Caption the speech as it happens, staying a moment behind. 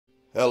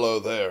Hello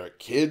there,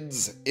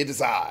 kids. It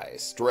is I,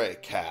 Stray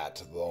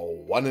Cat, the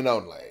one and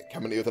only,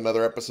 coming to you with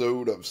another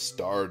episode of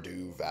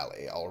Stardew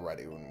Valley.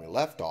 Already, when we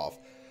left off,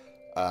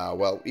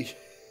 well,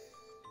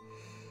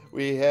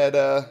 we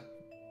had,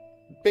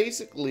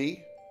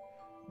 basically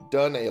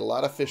done a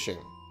lot of fishing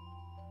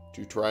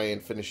to try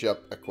and finish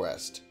up a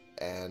quest,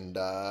 and,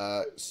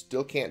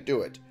 still can't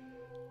do it.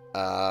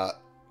 I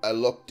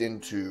looked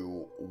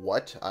into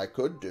what I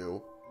could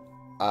do.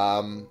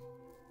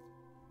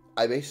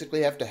 I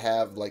basically have to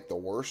have, like, the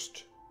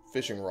worst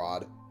fishing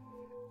rod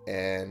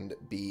and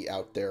be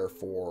out there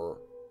for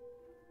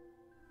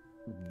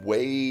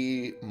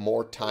way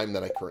more time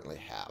than I currently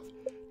have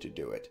to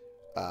do it.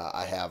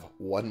 I have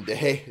one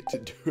day to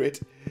do it,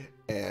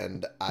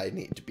 and I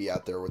need to be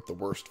out there with the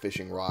worst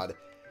fishing rod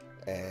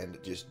and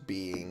just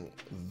being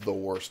the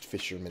worst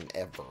fisherman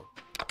ever.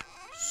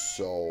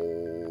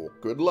 So,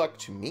 good luck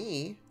to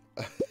me,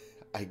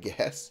 I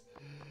guess,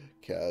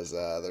 because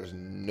there's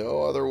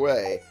no other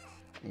way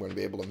I'm going to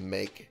be able to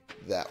make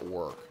that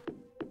work.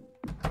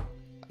 I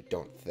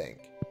don't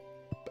think.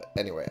 But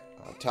anyway,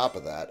 on top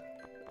of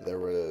that, there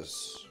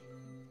was...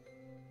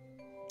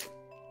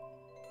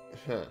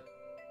 Put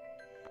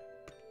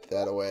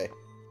that away.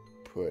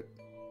 Put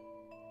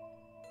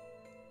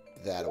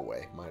that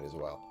away. Might as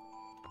well.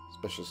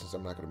 Especially since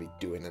I'm not going to be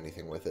doing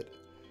anything with it.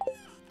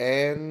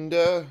 And,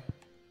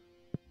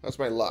 how's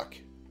my luck?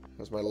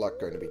 How's my luck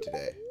going to be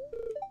today?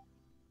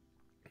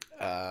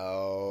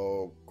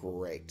 Oh,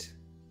 great.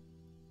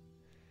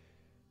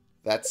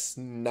 That's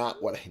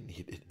not what I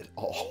needed at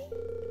all.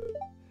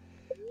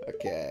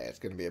 Okay, it's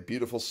going to be a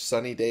beautiful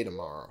sunny day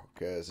tomorrow,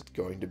 because it's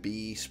going to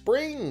be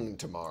spring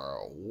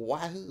tomorrow.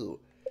 Wow.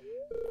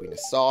 Queen of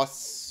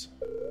sauce.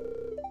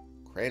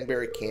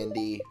 Cranberry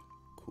candy.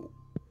 Cool.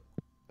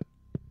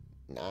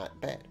 Not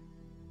bad.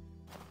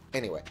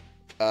 Anyway,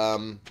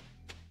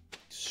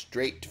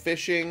 straight to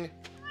fishing.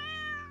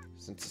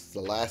 Since it's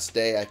the last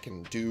day I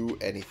can do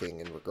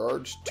anything in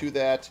regards to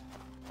that.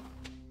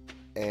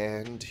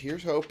 And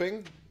here's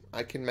hoping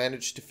I can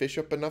manage to fish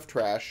up enough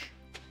trash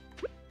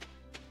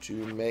to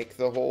make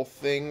the whole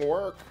thing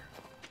work.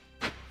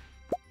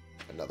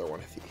 Another one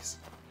of these.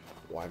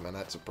 Why am I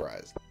not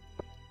surprised?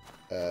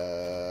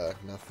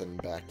 Nothing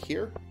back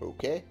here.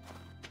 Okay.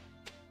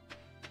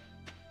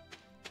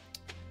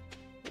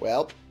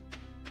 Well,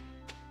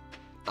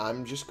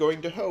 I'm just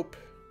going to hope.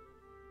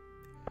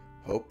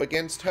 Hope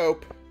against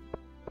hope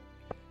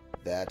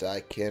that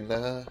I can,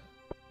 that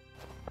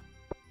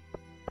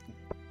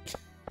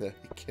I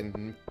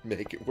can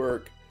make it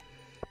work.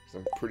 'Cause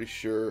I'm pretty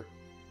sure...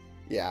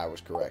 Yeah, I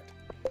was correct.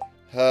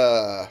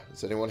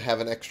 Does anyone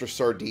have an extra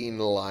sardine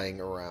lying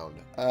around?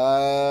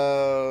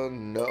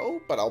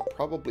 No, but I'll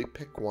probably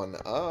pick one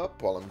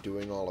up while I'm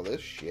doing all of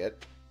this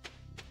shit.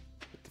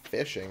 With the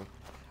fishing.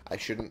 I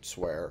shouldn't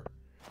swear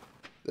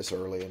this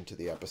early into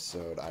the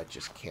episode. I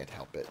just can't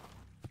help it.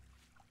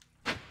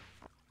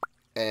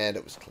 And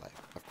it was clay.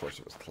 Of course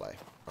it was clay.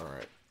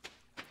 Alright.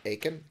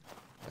 Aiken?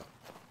 No.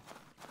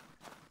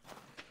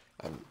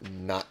 I'm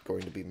not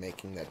going to be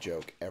making that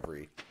joke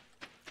every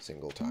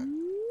single time.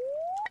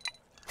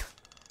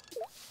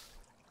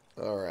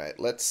 Alright,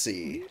 let's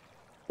see.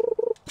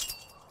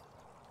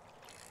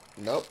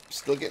 Nope,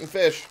 still getting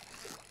fish.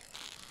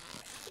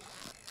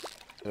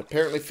 And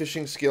apparently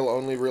fishing skill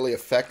only really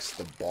affects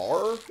the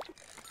bar.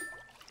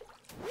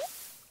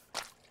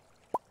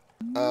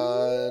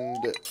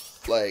 And,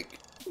 like,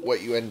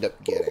 what you end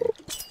up getting.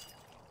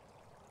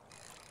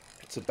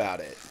 That's about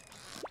it.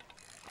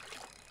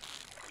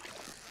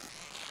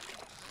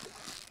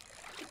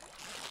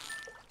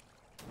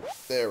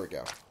 There we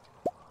go.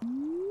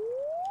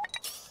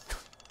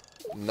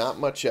 Not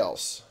much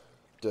else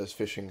does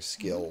fishing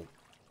skill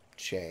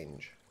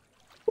change.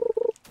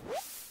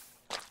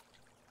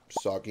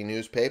 Soggy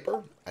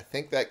newspaper. I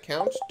think that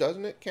counts.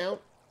 Doesn't it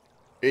count?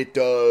 It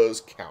does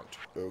count.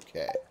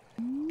 Okay.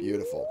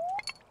 Beautiful.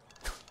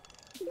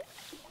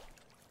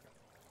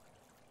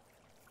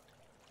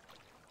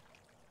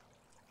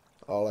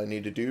 All I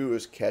need to do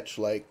is catch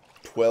like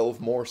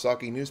 12 more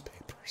soggy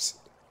newspapers.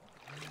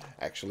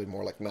 Actually,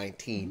 more like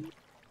 19.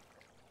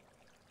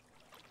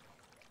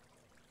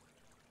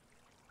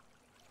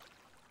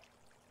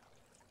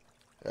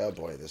 Oh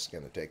boy, this is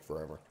going to take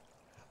forever.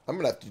 I'm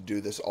going to have to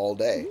do this all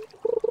day.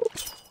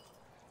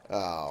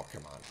 Oh,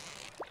 come on.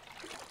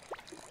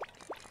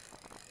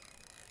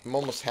 I'm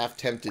almost half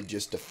tempted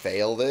just to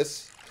fail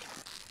this.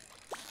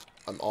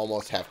 I'm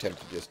almost half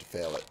tempted just to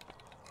fail it.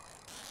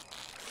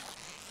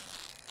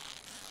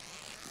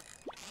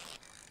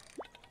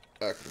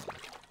 Oh, come on.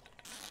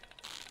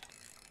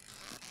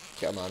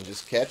 Come on,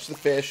 just catch the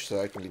fish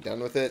so I can be done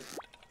with it.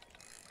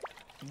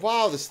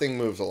 Wow, this thing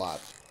moves a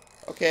lot.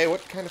 Okay,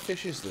 what kind of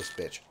fish is this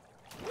bitch?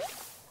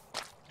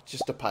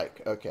 Just a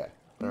pike. Okay.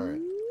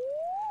 Alright.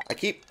 I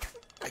keep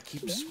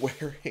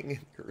swearing in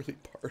the early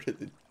part of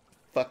the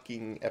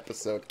fucking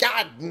episode.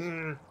 God!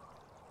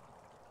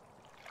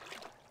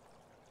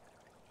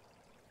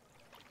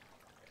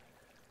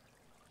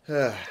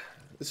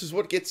 This is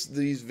what gets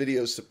these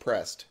videos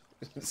suppressed.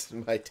 This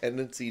is my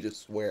tendency to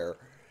swear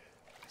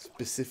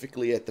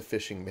Specifically at the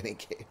fishing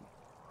minigame.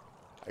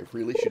 I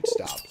really should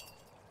stop.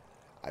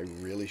 I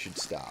really should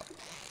stop.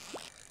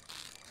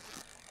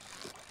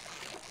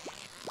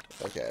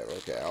 Okay,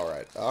 okay,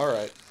 alright,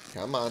 alright.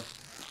 Come on.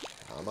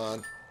 Come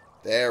on.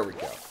 There we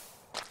go.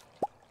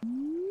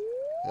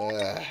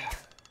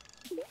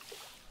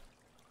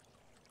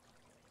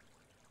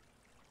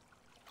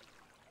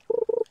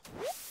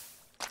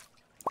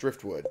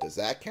 Driftwood, does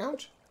that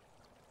count?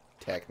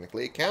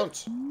 Technically it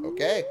counts.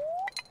 Okay.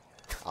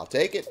 I'll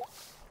take it.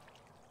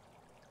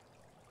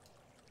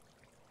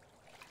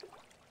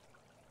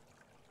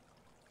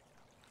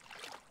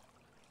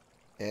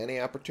 Any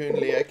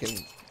opportunity I can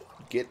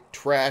get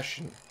trash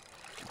and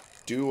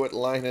do what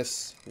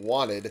Linus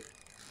wanted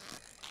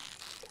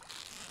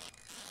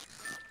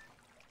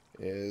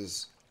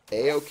is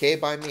A-okay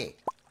by me.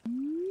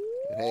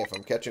 And hey, if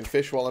I'm catching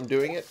fish while I'm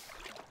doing it,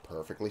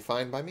 perfectly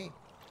fine by me.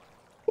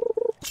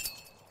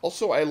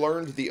 Also, I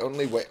learned the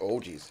only way... Oh,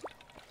 jeez.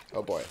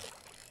 Oh, boy.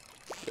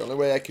 The only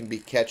way I can be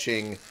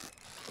catching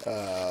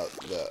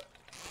the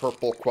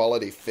purple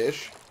quality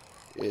fish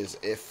is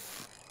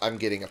if I'm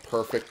getting a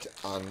perfect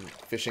on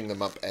fishing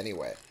them up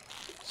anyway.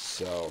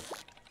 So...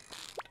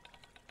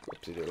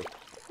 Whoopsie-doo.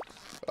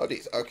 Oh,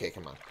 jeez. Okay,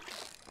 come on.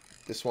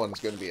 This one's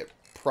going to be a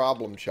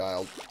problem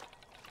child.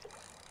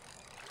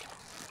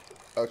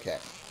 Okay.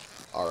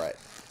 Alright.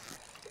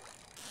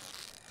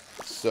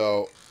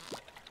 So,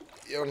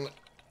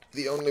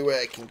 the only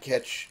way I can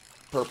catch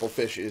purple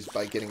fish is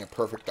by getting a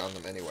perfect on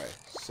them anyway.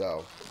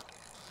 So.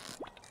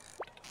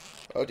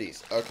 Oh,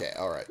 geez. Okay,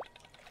 alright.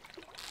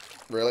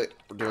 Really?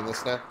 We're doing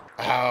this now?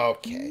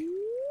 Okay.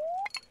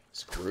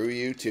 Screw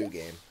you too,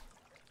 game.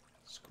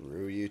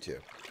 Screw you too.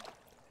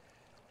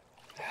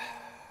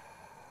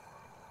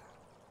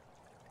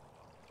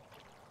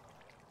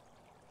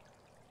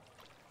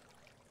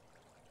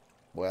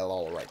 Well,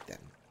 alright then.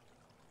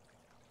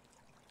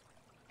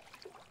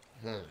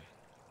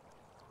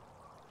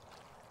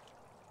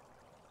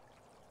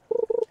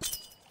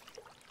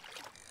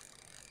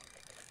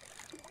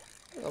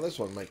 Well, this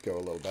one might go a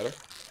little better.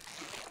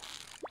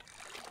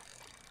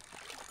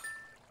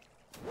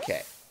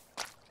 Okay.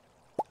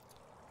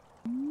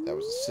 That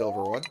was a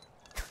silver one.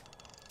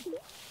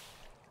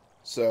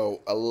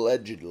 So,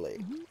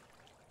 allegedly,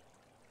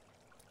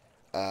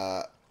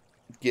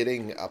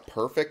 getting a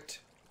perfect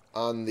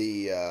on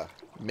the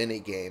mini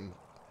game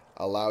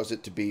allows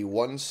it to be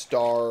 1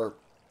 star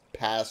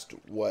past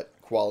what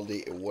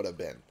quality it would have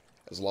been,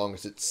 as long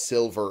as it's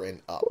silver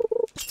and up.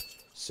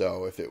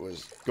 So if it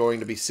was going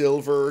to be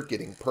silver,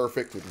 getting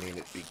perfect would mean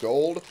it'd be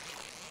gold,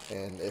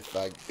 and if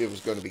it was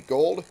going to be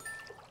gold,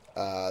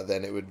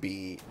 then it would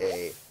be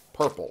a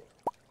purple.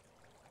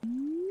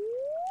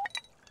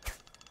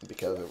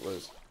 Because it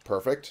was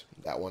perfect,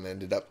 that one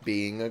ended up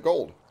being a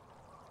gold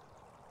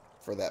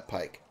for that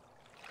pike.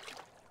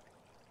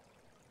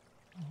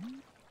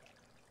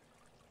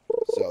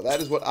 So that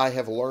is what I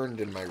have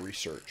learned in my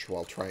research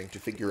while trying to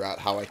figure out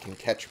how I can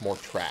catch more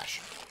trash,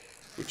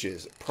 which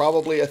is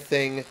probably a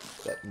thing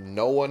that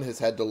no one has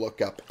had to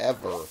look up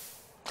ever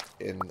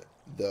in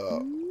the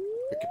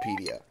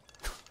Wikipedia,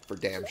 for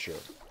damn sure.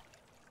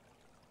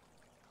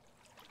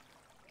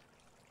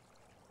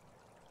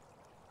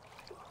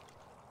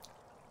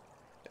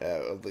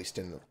 At least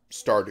in the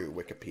Stardew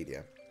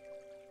Wikipedia.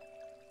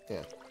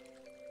 Yeah.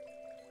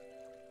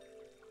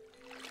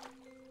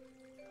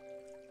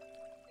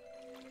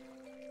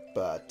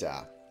 But,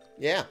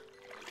 yeah.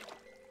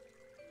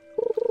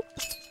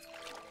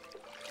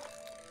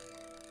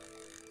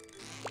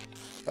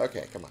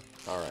 Okay, come on.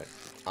 Alright.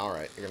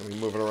 Alright, you're going to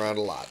be moving around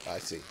a lot. I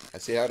see. I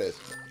see how it is.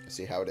 I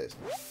see how it is.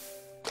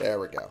 There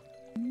we go.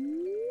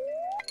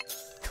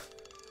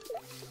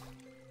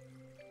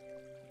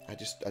 I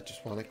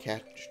just want to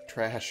catch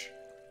trash.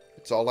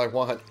 It's all I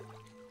want.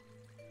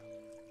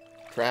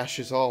 Trash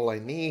is all I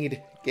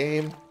need.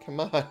 Game, come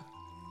on.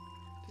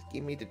 Just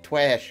give me the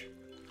twash.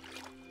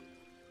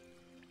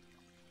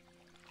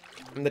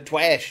 I'm the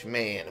twash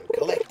man. I'm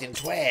collecting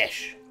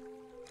twash.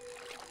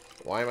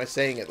 Why am I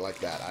saying it like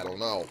that? I don't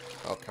know.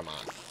 Oh, come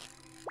on.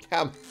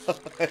 Come on.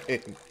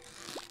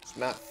 It's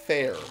not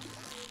fair.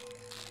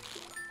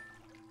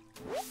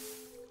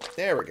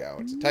 There we go.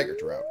 It's a tiger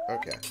trout.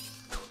 Okay.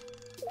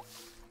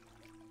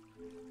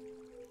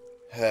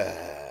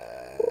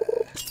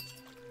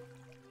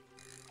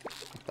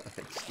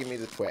 Just give me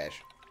the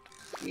twash.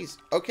 Jeez.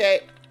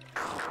 Okay.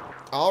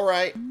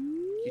 Alright.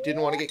 You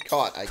didn't want to get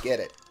caught. I get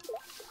it.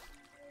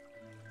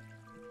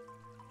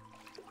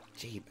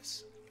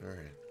 Jeebus.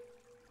 Alright.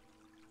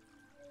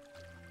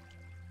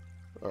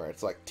 Alright,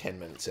 it's like 10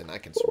 minutes in. I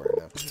can swear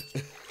now.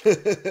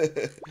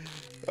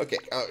 Okay.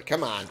 Oh,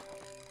 come on.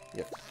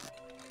 Yep.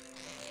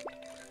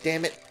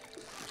 Damn it.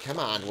 Come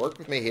on. Work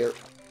with me here.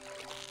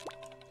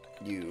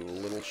 You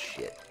little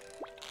shit.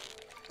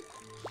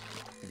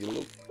 You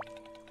little...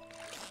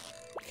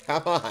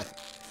 Come on.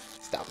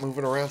 Stop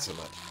moving around so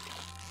much.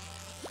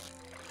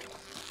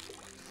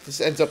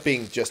 This ends up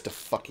being just a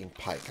fucking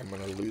pike. I'm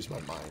gonna lose my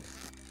mind.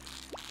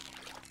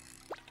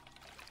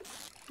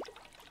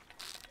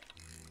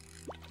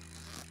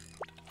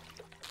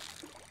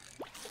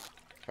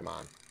 Come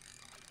on.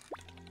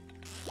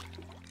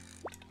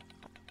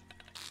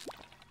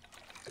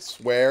 I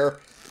swear,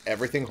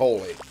 everything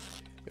holy.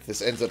 If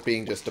this ends up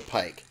being just a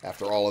pike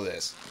after all of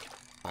this,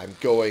 I'm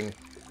going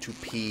to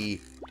pee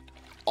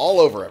all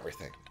over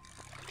everything.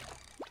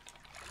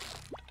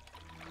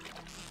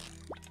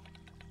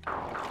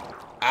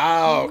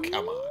 Oh,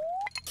 come on.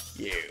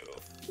 You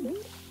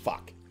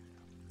fuck.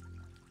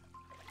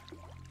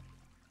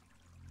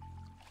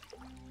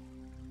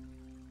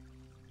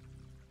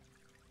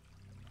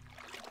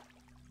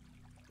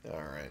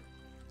 Alright.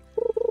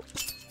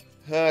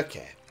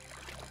 Okay.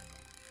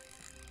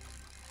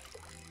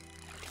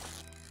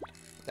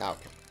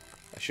 Okay.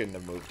 I shouldn't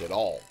have moved at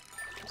all.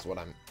 That's what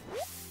I'm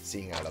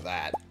seeing out of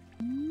that.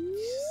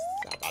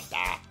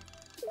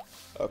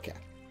 Okay.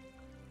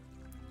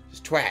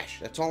 Just trash.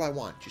 That's all I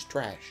want. Just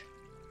trash.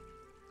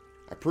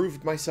 I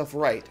proved myself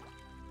right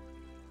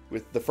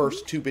with the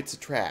first 2 bits of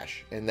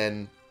trash, and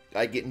then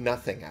I get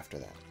nothing after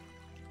that.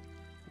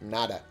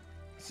 Nada.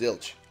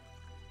 Zilch.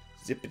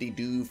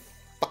 Zippity-doo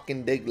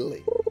fucking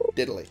diddly.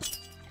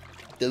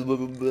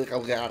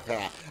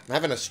 I'm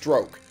having a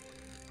stroke.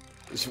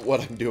 Is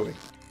what I'm doing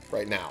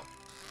right now.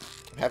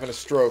 I'm having a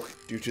stroke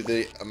due to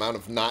the amount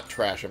of not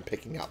trash I'm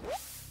picking up.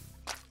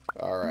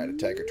 Alright, a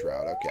tiger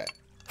trout. Okay.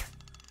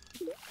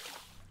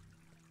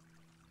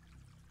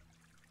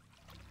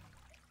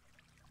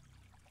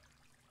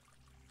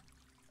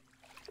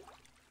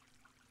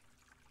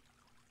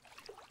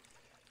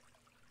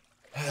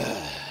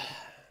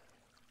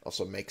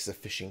 Also makes the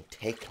fishing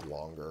take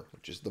longer,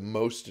 which is the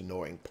most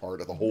annoying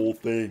part of the whole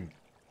thing.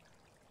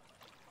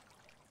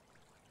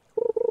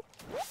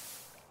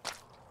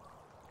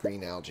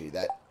 Green algae,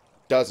 that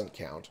doesn't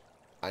count.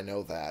 I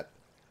know that,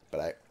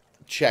 but I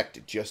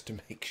checked just to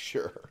make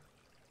sure.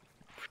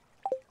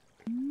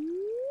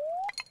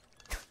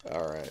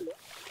 Alright.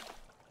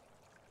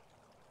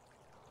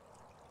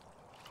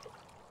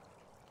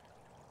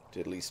 To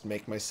at least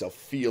make myself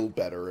feel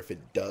better if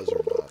it does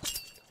or not.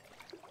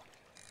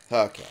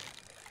 Okay.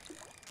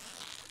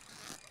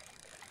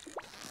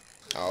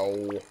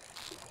 Oh.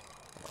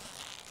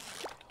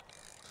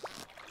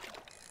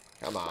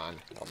 Come on.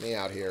 Help me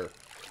out here.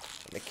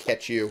 Let me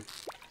catch you.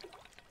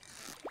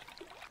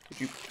 Would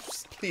you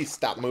please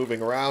stop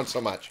moving around so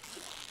much?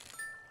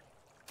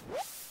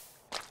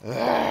 Okay.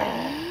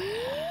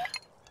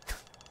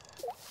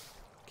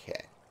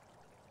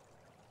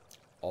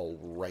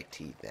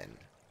 Alrighty then.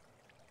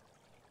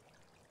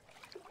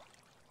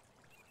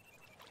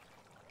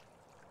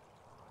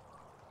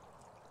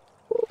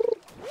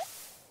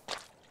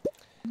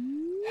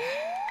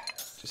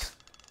 Just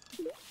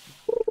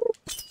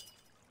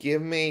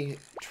give me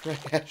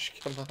trash.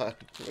 Come on.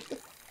 What the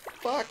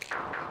fuck?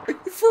 Are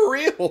you for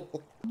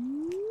real?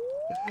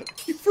 Are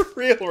you for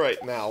real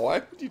right now? Why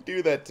would you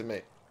do that to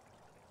me?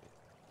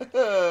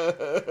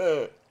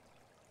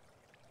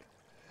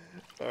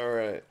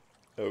 Alright.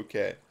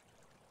 Okay.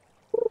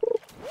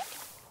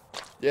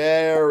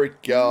 There we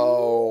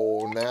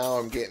go. Now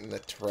I'm getting the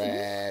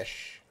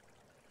trash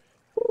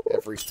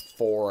every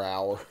 4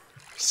 hours.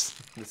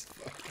 This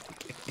fucking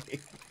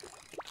game.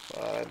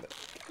 Come on.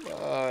 Come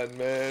on,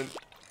 man.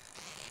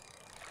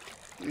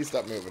 Please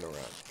stop moving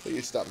around.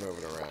 Please stop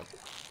moving around.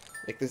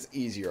 Make this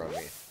easier on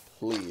me.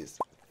 Please.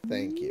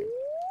 Thank you.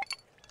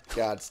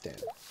 God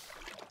stand.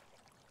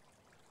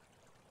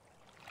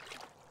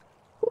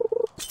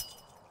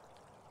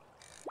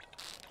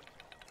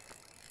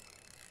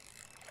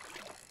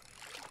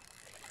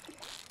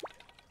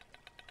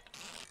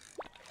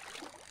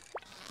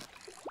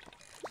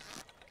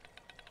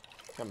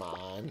 Come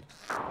on.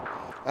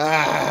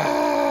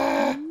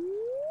 Ah!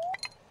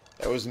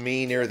 That was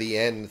me near the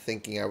end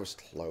thinking I was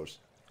close.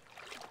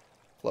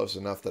 Close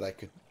enough that I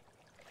could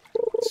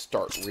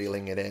start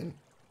reeling it in.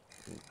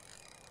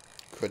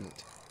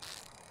 Couldn't.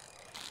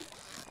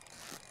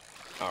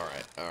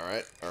 Alright,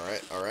 alright,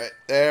 alright, alright.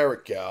 There we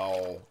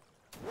go.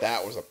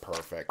 That was a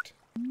perfect.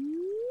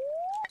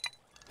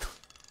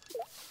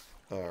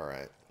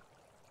 Alright.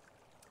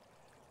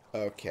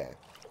 Okay.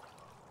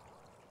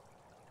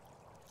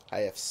 I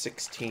have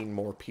 16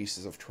 more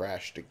pieces of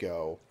trash to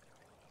go.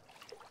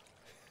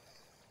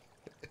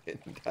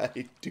 And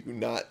I do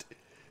not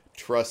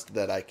trust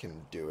that I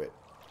can do it.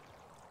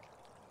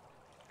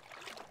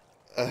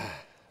 I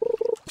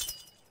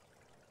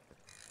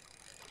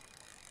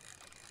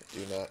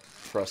do not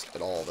trust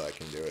at all that I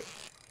can do it.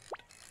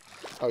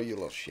 Oh, you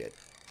little shit.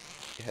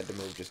 You had to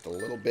move just a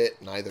little bit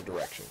in either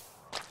direction.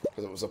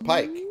 Because it was a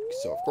pike,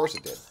 so of course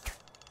it did.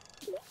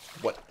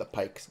 What the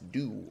pikes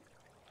do.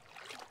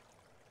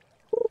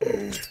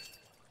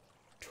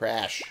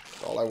 Trash.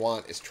 All I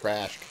want is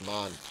trash. Come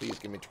on, please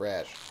give me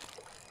trash.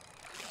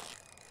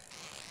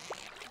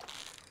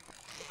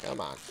 Come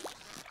on.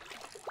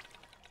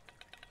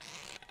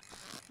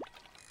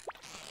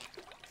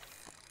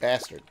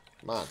 Bastard.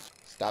 Come on.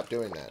 Stop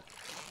doing that.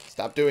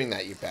 Stop doing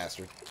that, you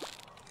bastard.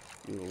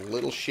 You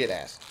little shit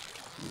ass.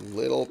 You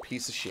little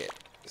piece of shit.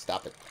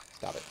 Stop it.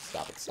 Stop it.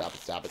 Stop it. Stop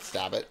it. Stop it.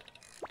 Stop it.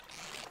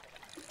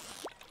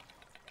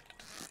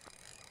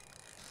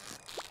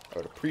 I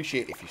would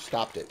appreciate if you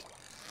stopped it.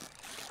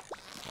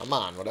 Come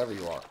on, whatever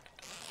you are.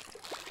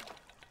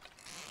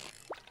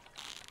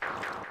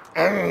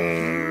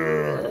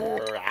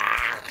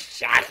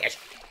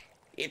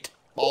 It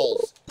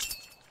balls.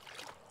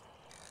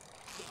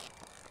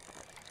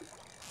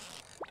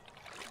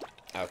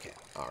 Okay,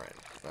 alright,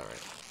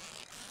 alright.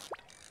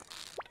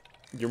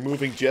 You're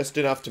moving just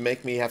enough to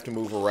make me have to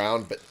move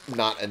around, but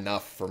not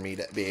enough for me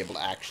to be able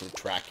to actually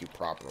track you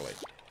properly.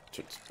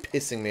 So it's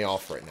pissing me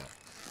off right now.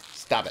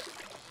 Stop it.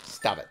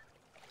 Stop it.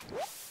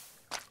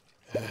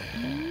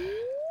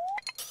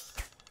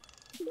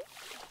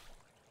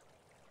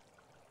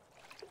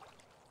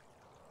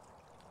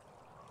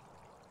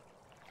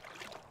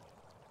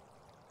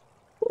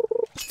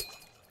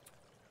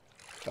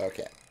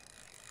 Okay.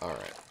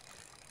 Alright.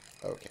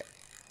 Okay.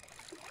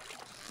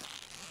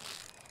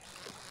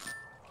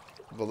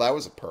 Well, that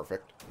was a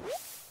perfect.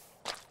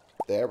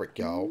 There we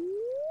go.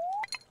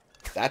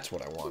 That's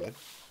what I wanted.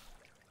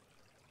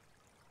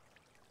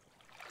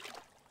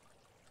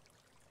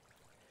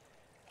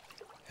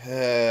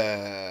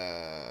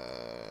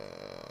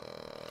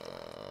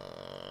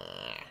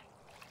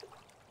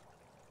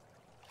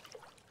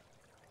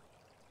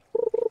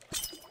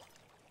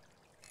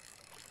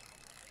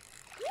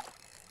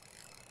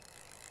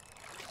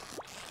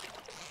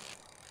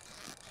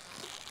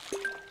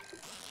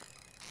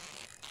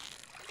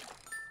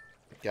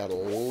 Got a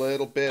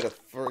little bit of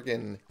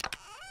friggin'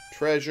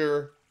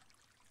 treasure.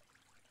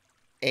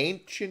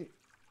 Ancient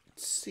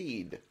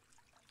seed.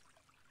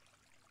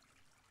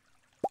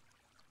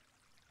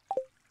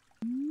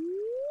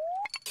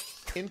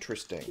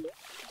 Interesting.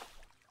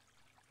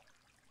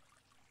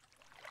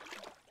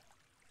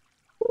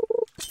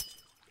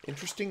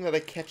 Interesting that I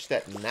catch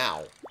that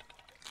now.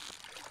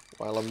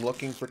 While I'm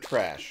looking for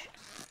trash.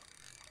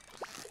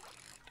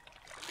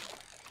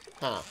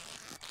 Huh.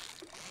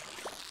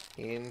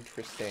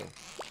 Interesting.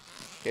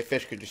 Okay,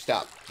 fish, could you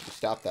stop? Could you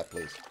stop that,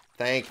 please?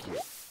 Thank you.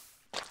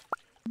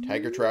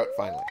 Tiger trout,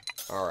 finally.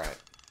 Alright.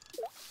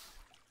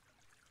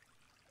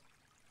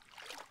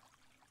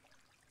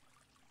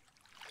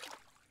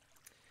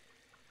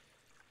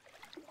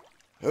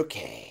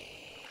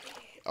 Okay.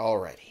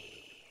 Alrighty.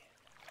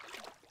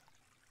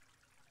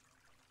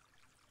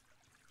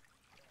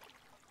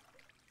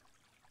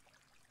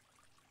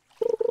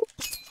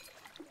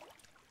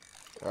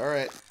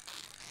 Alright.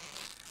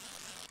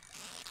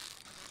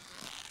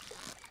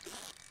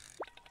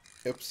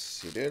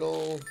 Oopsie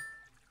doodle.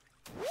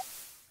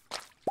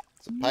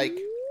 It's a pike.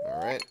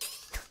 Alright.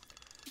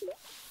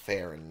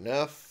 Fair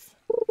enough.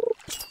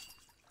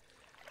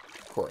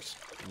 Of course.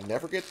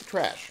 Never get the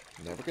trash.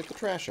 Never get the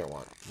trash I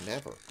want.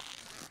 Never.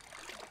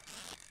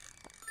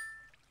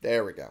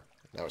 There we go.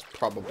 That was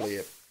probably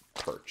a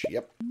perch.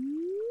 Yep.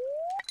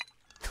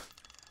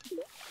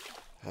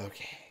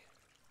 Okay.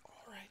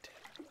 Alright.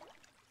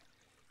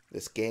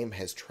 This game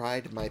has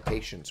tried my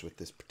patience with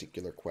this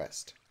particular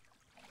quest.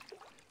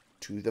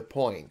 To the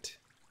point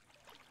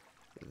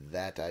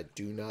that I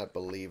do not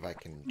believe I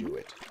can do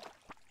it.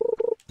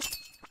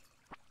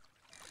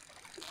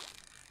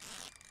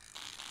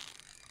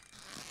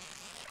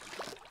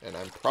 And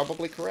I'm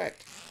probably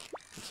correct,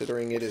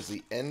 considering it is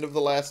the end of the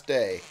last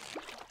day,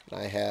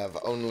 and I have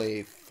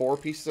only 4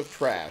 pieces of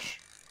trash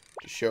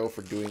to show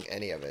for doing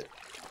any of it.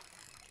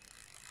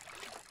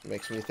 It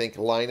makes me think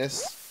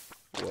Linus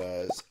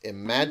was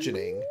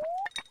imagining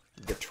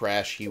the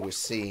trash he was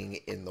seeing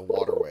in the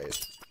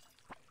waterways.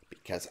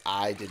 Because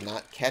I did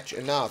not catch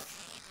enough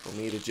for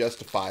me to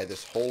justify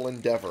this whole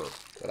endeavor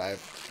that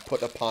I've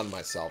put upon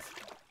myself.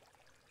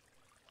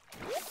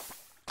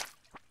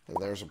 And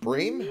there's a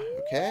bream.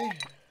 Okay.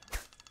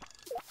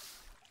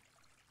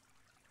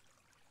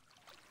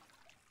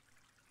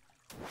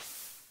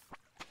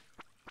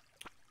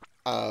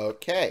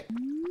 Okay.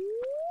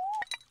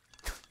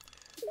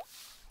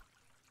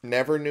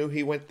 Never knew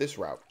he went this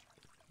route.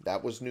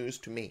 That was news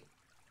to me.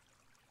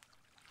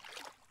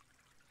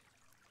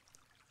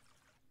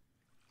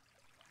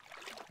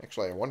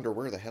 Actually, I wonder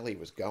where the hell he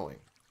was going.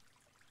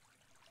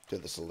 To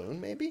the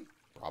saloon, maybe?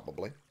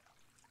 Probably.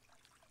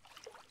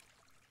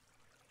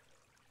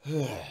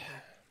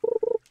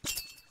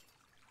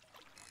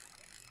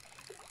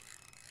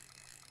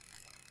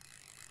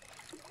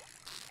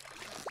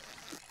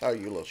 Oh,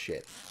 you little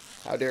shit.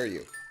 How dare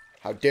you?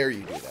 How dare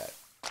you do that?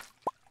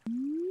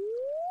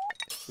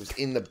 It was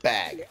in the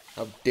bag.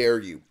 How dare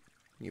you,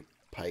 you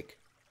pike.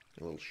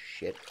 You little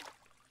shit.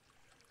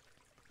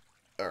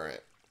 Alright.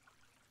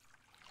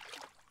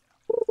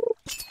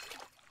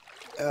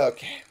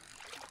 Okay.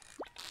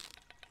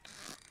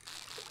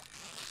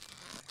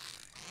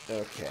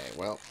 Okay,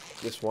 well,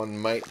 this one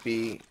might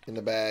be in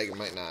the bag, it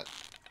might not.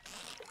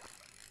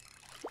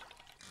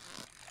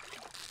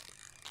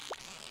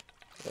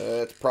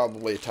 It's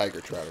probably a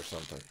tiger trout or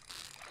something.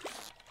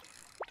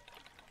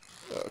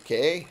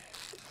 Okay.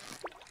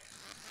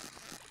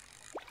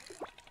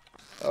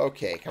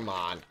 Okay, come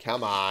on,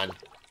 come on.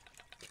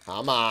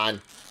 Come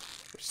on.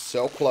 We're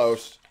so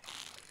close.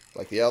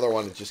 Like the other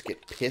one to just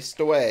get pissed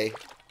away.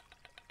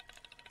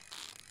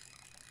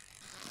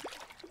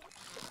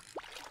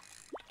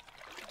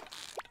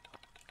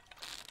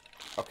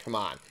 Oh, come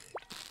on.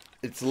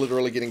 It's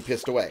literally getting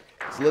pissed away.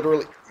 It's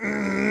literally...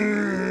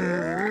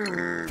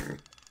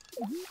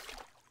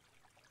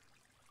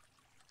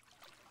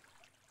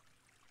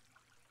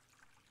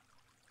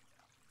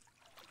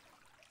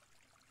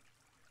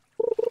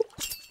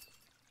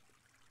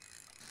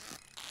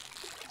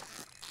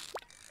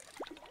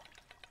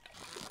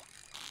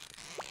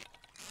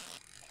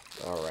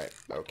 Alright,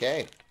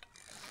 okay.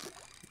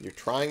 You're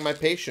trying my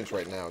patience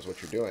right now is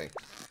what you're doing.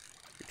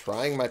 You're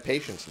trying my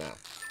patience now.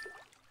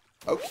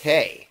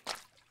 Okay.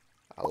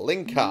 A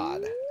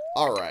Lincod.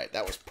 Alright,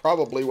 that was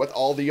probably what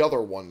all the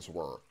other ones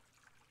were.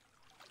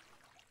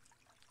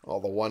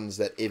 All the ones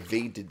that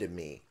evaded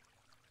me.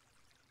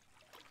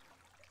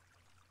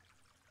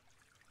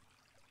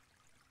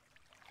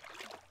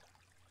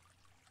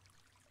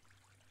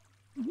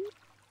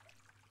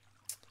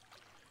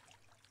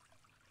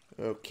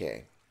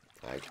 Okay.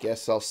 I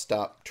guess I'll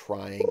stop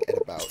trying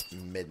at about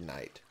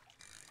midnight.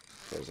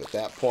 Because at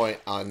that point,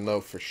 I'll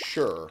know for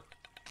sure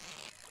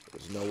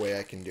there's no way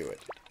I can do it.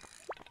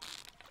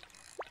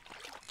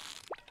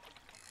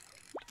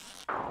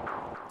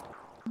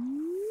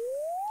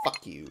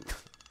 Fuck you.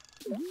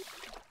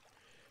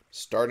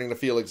 Starting to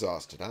feel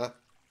exhausted, huh?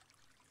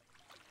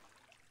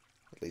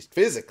 At least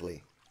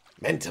physically.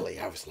 Mentally,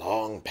 I was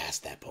long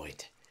past that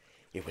point.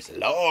 It was a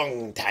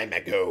long time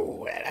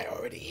ago, and I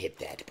already hit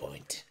that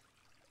point.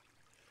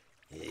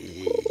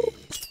 Okay.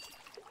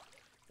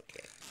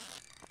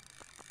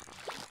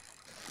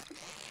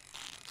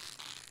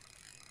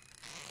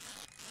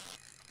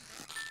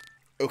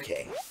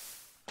 Okay.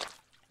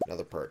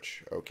 Another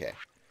perch. Okay.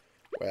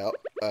 Well,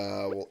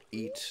 we'll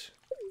eat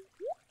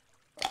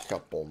a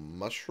couple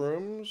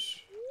mushrooms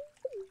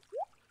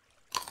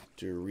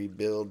to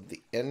rebuild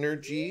the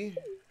energy.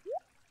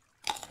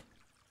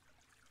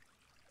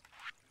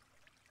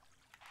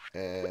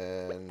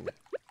 And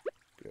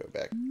go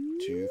back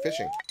to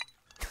fishing.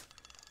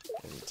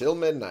 Until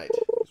midnight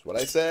is what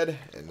I said,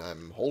 and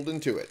I'm holding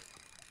to it.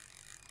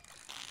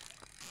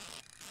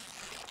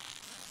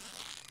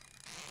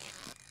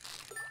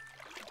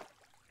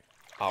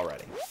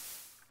 Alrighty.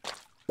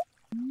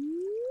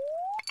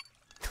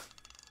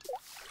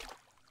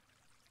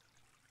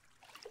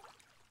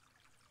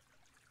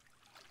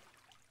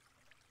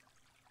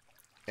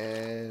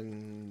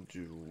 And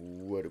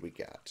what do we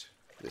got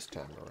this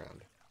time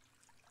around?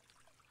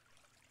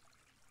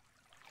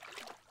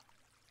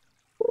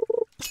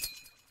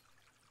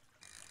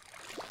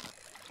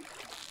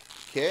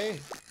 Okay.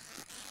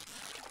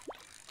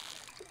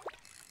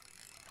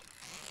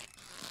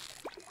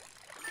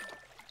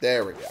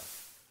 There we go.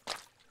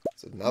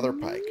 It's another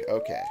pike.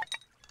 Okay.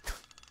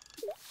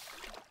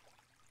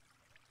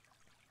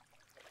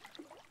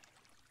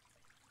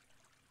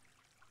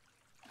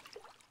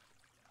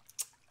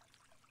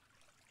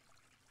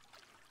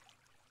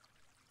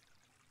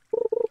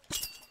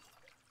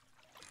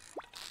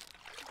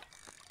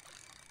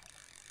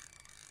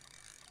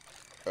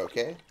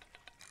 Okay.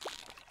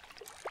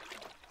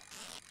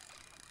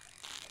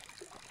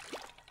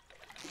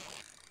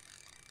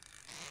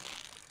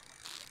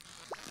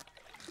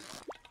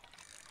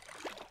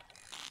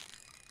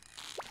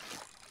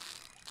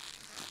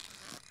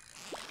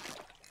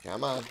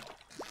 Come on.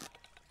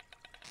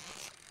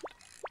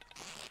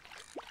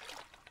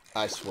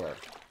 I swear.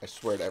 I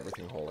swear to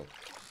everything holy.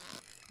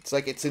 It's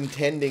like it's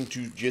intending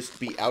to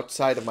just be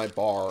outside of my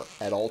bar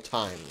at all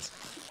times.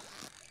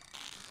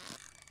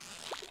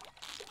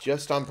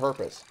 Just on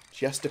purpose.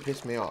 Just to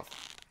piss me off.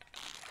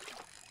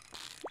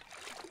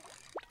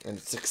 And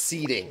it's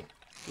succeeding.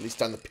 At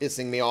least on the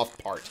pissing me off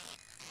part.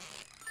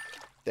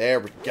 There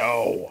we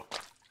go.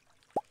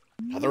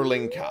 Another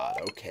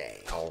Lincod.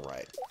 Okay.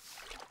 Alright.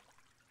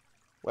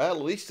 Well,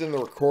 at least in the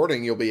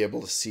recording, you'll be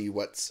able to see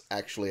what's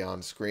actually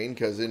on screen,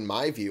 because in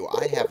my view,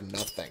 I have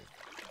nothing.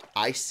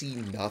 I see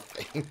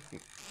nothing.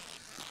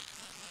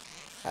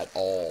 At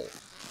all.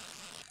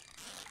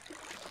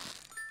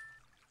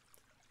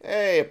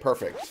 Hey,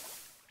 perfect.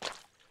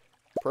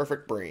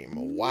 Perfect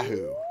bream.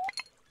 Wahoo.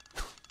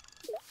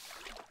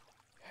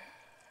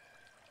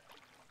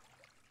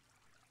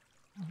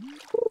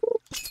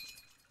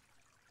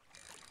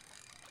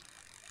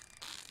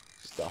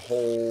 Just a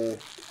whole...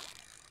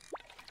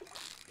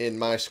 in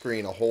my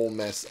screen, a whole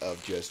mess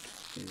of just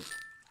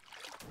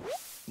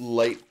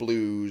light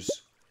blues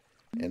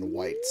and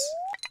whites.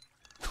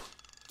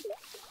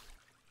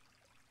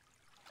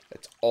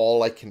 That's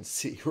all I can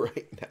see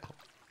right now.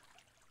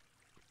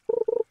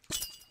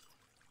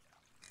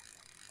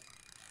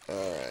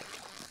 Alright.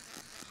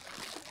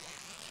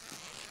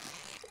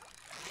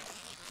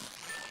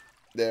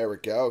 There we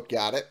go.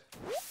 Got it.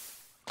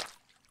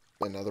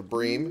 Another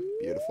bream.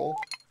 Beautiful.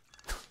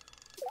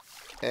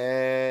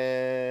 And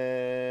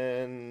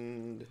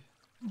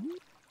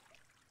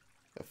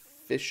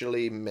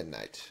officially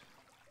midnight.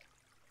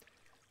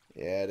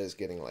 Yeah, it is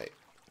getting late.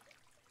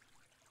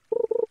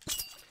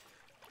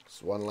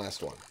 Just one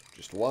last one.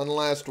 Just one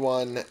last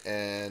one,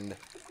 and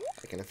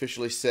I can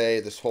officially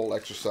say this whole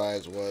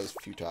exercise was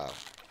futile.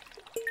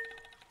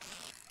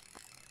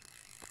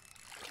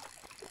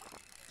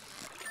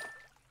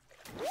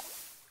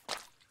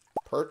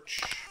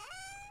 Perch.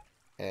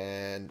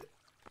 And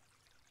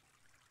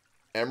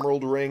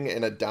emerald ring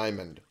and a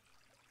diamond.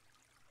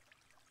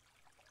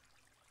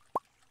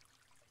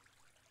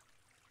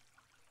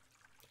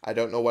 I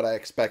don't know what I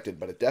expected,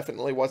 but it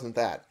definitely wasn't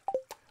that.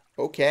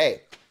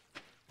 Okay.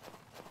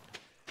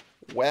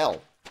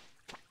 Well.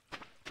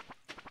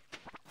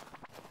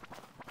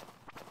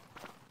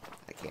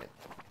 I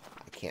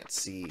can't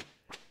see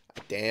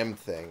a damn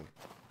thing.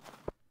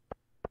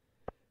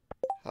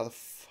 How the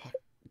fuck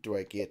do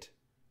I get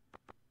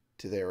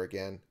to there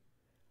again?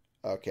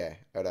 Okay,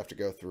 I'd have to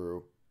go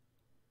through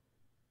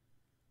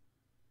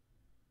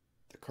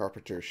the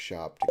carpenter's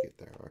shop to get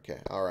there. Okay,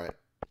 alright.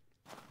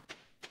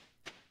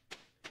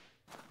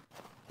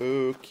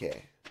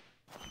 Okay.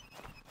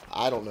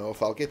 I don't know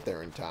if I'll get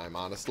there in time,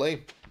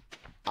 honestly.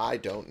 I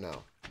don't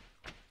know.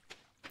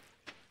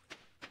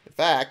 In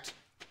fact,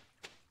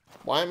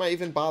 why am I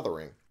even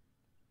bothering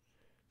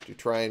to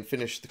try and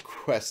finish the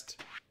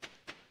quest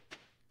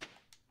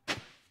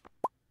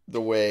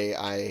the way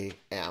I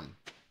am?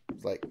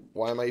 It's like,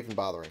 why am I even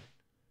bothering?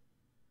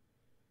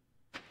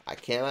 I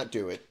cannot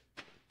do it.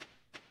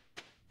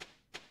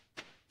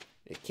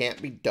 It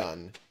can't be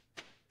done.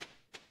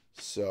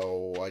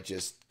 So I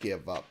just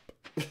give up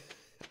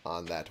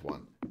on that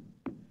one.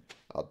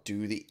 I'll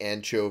do the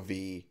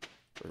anchovy,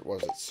 or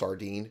what was it,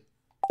 sardine?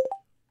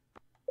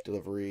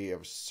 Delivery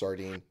of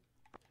sardine.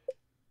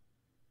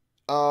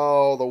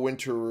 Oh, the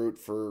winter route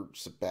for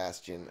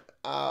Sebastian.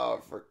 Oh,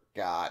 I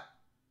forgot.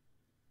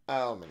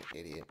 Oh, I'm an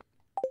idiot.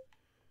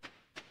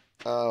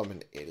 Oh, I'm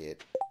an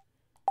idiot.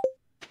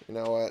 You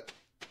know what?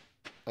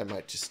 I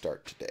might just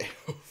start today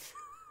over.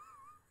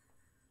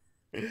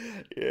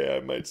 Yeah, I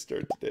might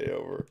start today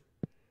over.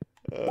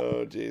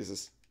 Oh,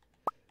 Jesus.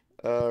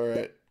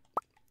 Alright.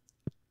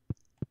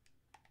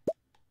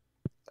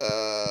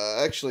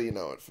 Actually, you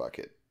know what? Fuck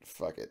it.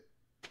 Fuck it.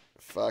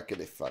 Fuck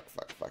it. Fuck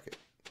it.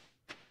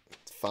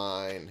 It's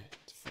fine.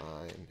 It's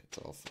fine. It's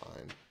all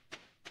fine.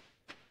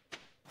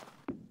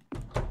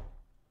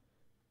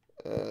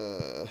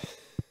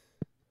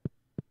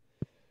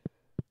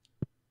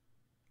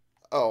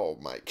 Oh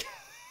my god.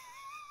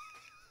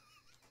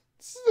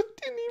 I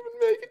didn't even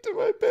make it to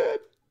my bed.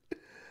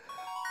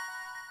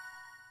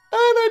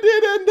 And I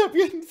did end up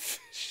getting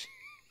fish.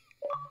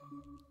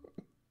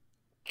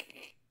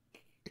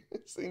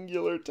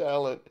 Singular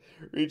talent.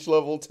 Reach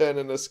level 10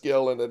 in a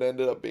skill, and it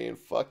ended up being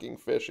fucking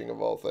fishing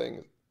of all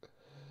things.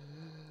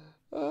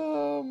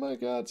 Oh my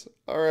god.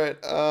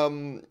 Alright,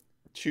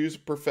 choose a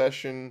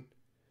profession.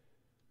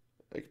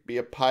 Like, be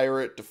a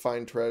pirate to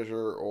find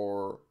treasure,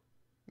 or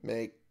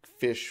make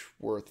fish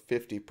worth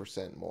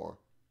 50% more.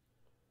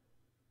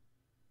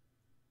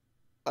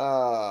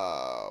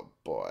 Oh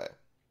boy.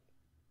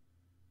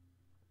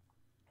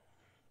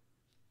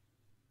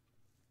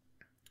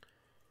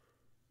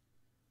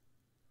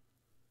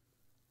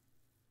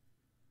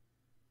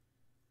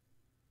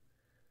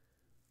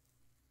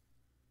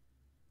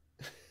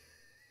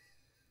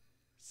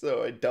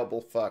 So I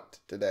double fucked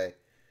today,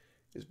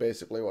 is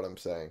basically what I'm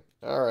saying.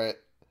 Alright.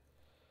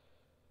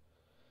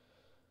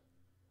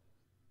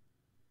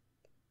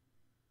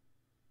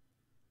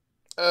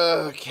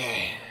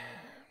 Okay.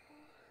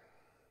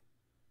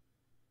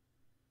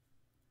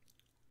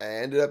 I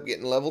ended up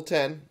getting level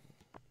 10.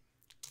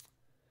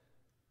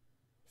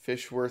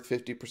 Fish worth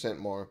 50%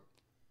 more.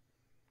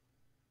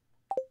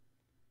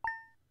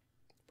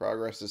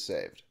 Progress is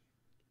saved.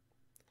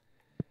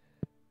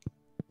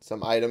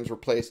 Some items were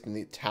placed in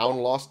the town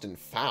lost and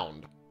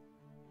found.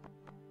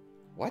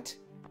 What?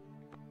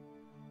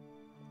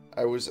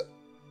 I was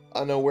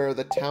unaware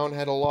the town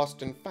had a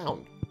lost and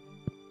found.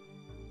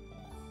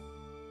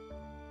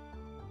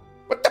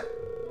 What the?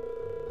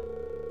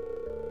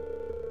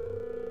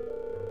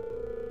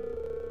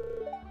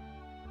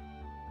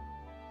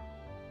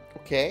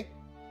 Okay.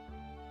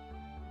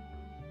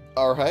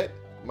 Alright.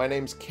 My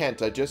name's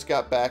Kent. I just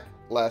got back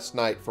last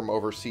night from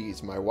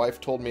overseas. My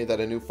wife told me that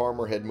a new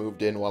farmer had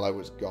moved in while I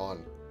was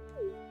gone.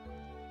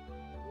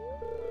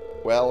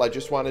 Well, I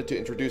just wanted to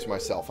introduce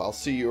myself. I'll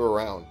see you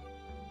around.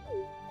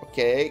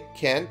 Okay,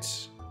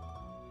 Kent.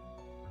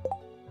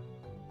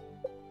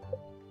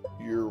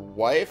 Your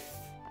wife?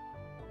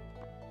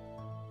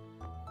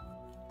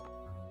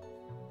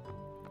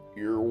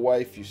 Your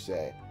wife, you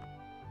say?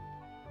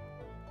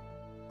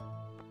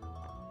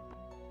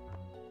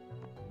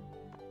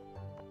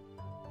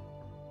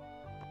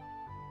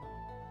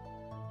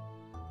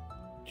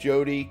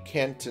 Jody,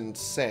 Kent, and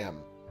Sam.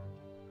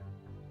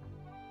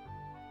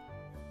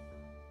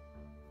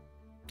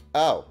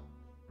 Oh.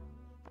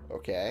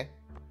 Okay.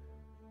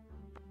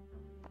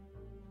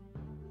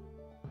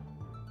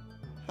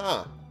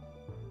 Huh.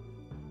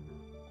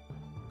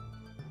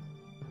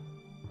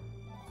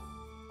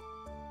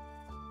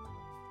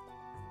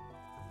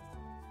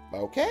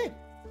 Okay.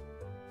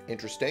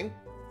 Interesting.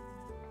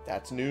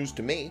 That's news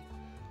to me.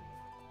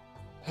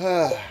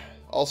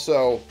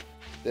 Also,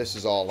 this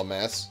is all a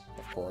mess,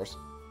 of course.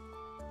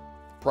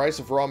 The price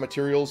of raw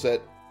materials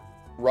at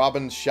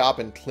Robin's shop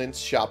and Clint's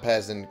shop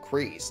has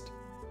increased.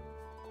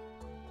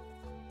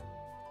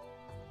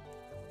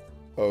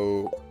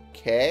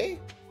 Okay.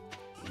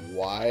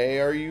 Why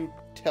are you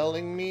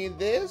telling me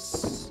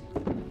this?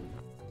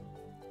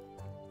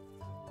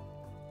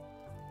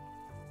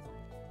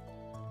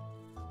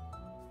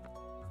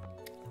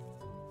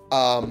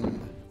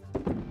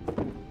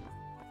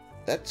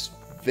 That's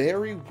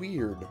very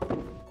weird.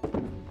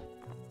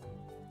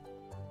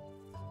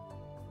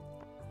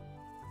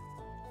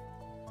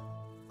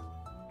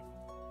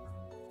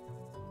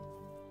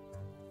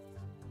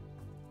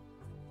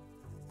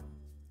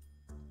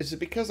 Is it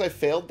because I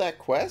failed that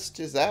quest?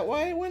 Is that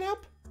why it went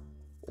up?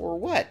 Or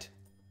what?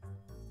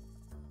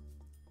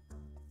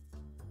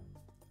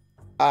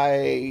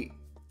 I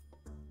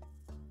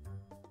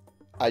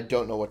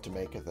don't know what to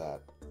make of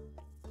that.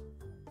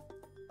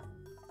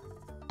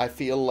 I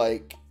feel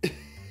like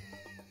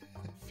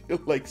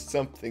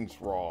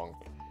something's wrong.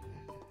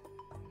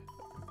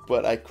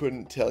 But I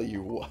couldn't tell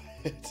you what.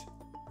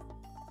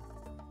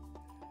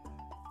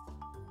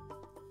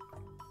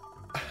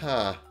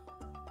 Huh.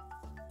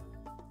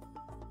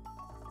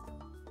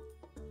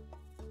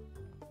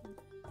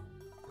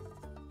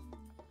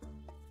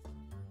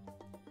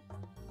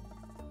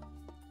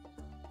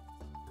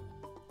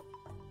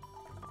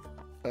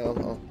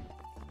 I'll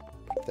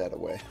put that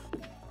away.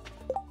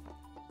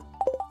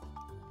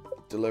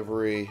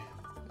 Delivery.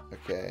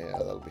 Okay, yeah,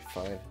 that'll be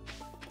fine.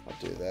 I'll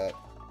do that.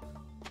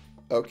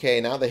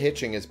 Okay, now the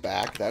hitching is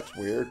back. That's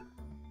weird.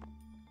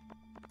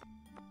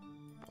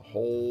 A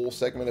whole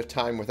segment of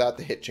time without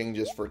the hitching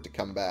just for it to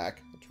come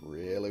back. That's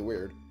really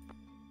weird.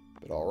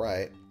 But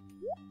alright.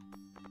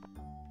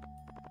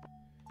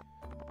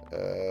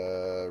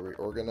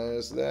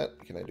 Reorganize that.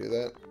 Can I do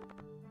that?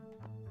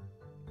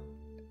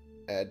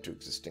 Add to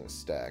existing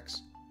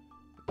stacks.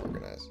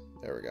 Organize.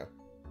 There we go.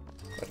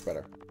 Much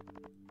better.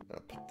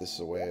 I'll put this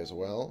away as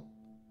well.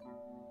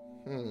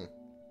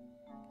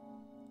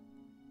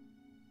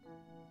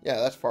 Yeah,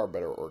 that's far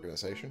better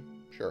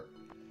organization. Sure.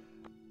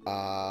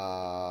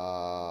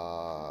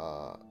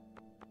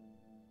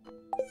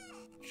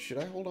 Should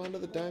I hold on to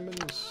the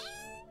diamonds?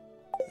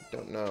 I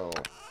don't know.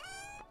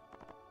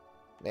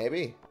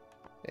 Maybe.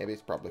 Maybe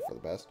it's probably for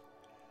the best.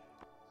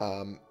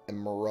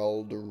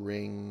 Emerald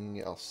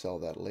ring. I'll sell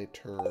that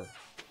later.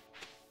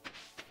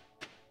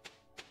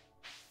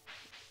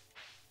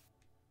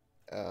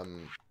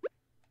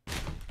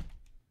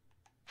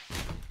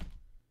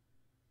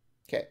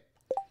 Okay.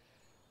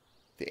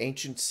 The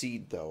ancient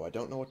seed, though. I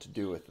don't know what to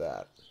do with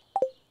that.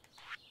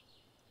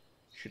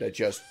 Should I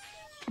just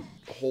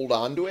hold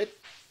on to it?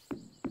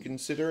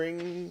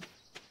 Considering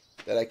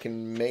that I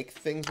can make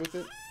things with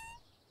it?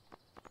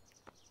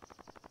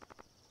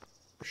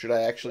 Or should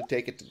I actually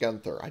take it to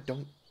Gunther? I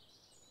don't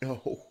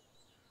know.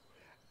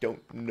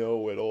 Don't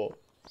know at all.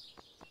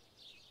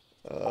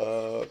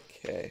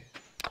 Okay.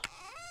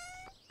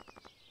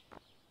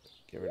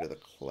 Get rid of the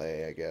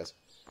clay, I guess.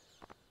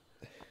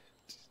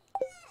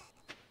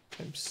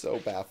 I'm so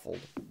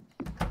baffled.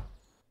 I'm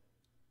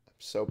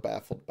so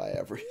baffled by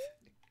everything.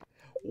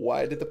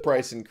 Why did the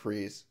price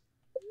increase?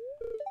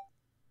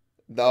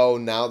 No,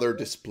 now they're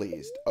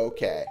displeased.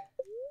 Okay.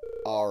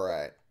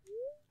 Alright.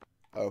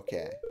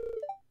 Okay.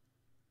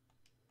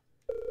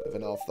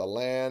 Living off the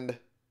land.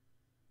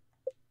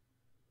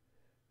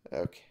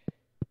 Okay.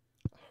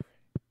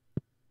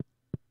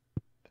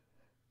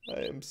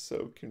 Alright. I am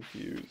so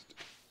confused.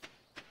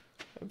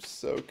 I'm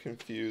so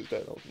confused.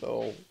 I don't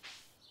know.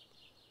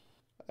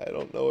 I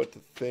don't know what to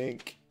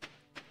think.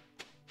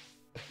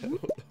 I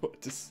don't know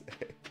what to say.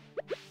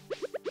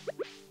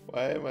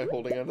 Why am I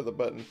holding onto the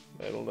button?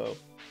 I don't know.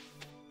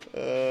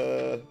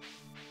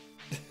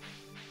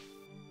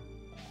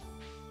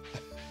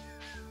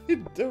 I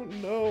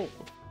don't know.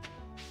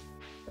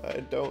 I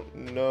don't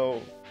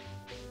know.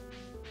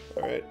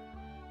 Alright.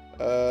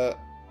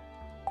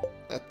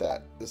 Not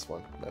that. This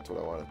one. That's what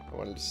I wanted. I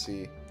wanted to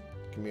see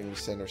community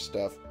center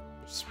stuff.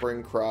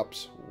 Spring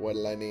crops.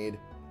 What'll I need?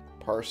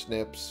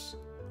 Parsnips,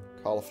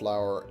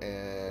 cauliflower,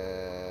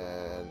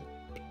 and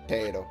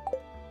potato.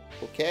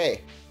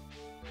 Okay.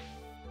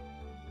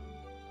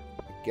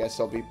 I guess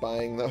I'll be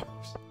buying those.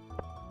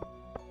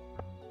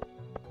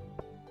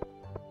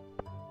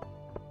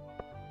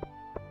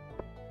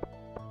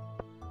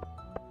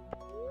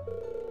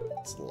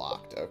 It's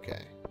locked.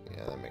 Okay.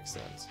 Yeah, that makes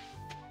sense.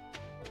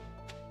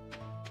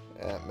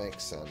 That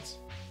makes sense.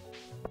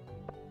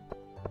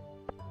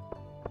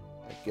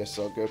 I guess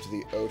I'll go to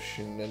the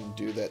ocean and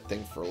do that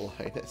thing for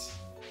Linus.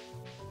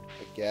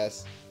 I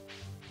guess.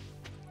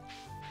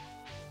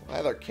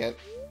 Hi there, Kent.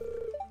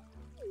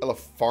 Hello,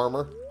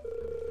 farmer.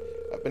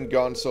 I've been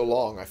gone so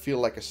long, I feel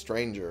like a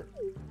stranger.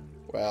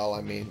 Well,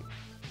 I mean...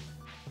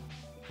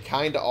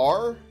 kinda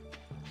are?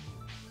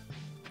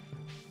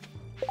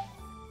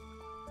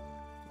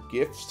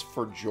 Gifts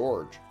for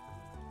George.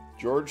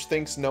 George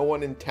thinks no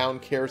one in town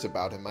cares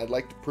about him. I'd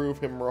like to prove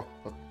him wrong.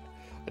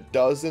 A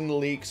dozen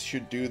leeks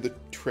should do the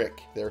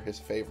trick. They're his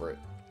favorite.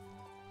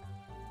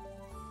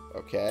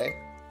 Okay.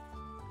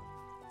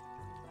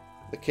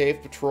 The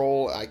cave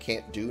patrol I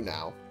can't do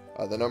now.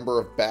 The number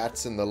of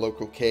bats in the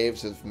local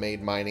caves have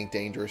made mining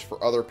dangerous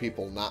for other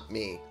people, not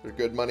me. They're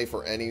good money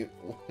for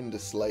anyone to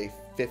slay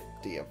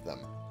 50 of them.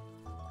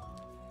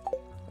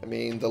 I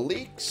mean, the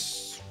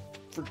leeks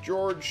for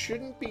George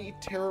shouldn't be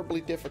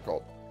terribly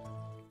difficult.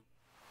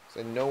 So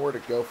I know where to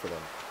go for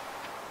them.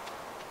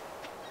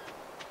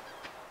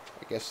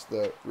 I guess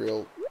the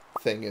real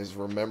thing is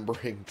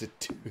remembering to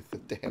do the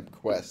damn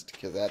quest,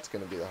 because that's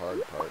going to be the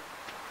hard part.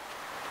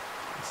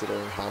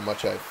 Considering how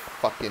much I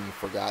fucking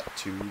forgot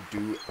to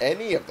do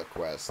any of the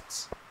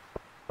quests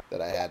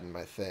that I had in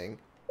my thing.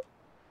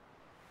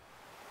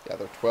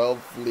 Gather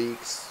 12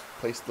 leeks.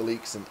 Place the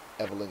leeks in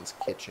Evelyn's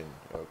kitchen.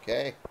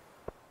 Okay.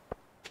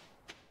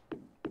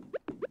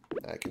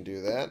 I can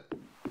do that.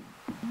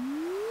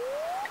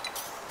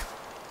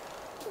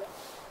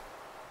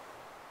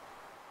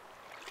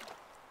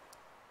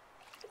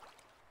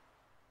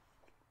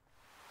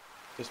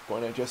 At this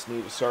point, I just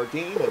need a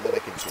sardine, and then I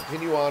can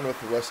continue on with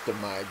the rest of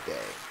my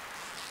day.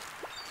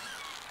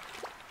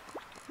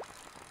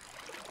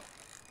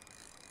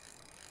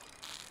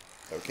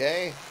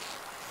 Okay.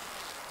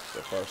 So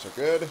far, so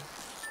good.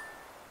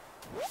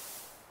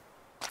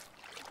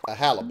 A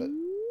halibut.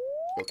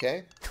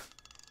 Okay.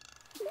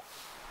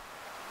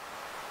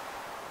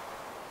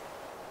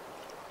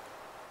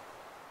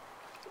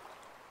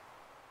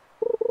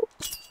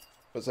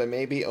 Was I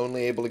maybe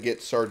only able to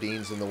get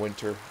sardines in the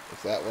winter?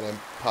 Is that what I'm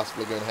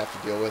possibly going to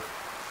have to deal with?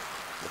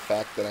 The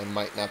fact that I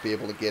might not be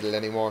able to get it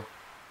anymore?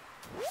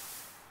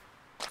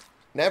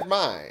 Never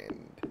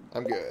mind.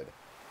 I'm good.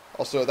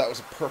 Also, that was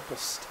a purple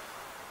star.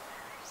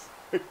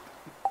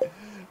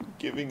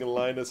 Giving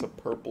Linus a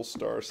purple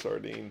star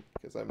sardine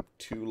because I'm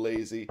too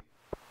lazy.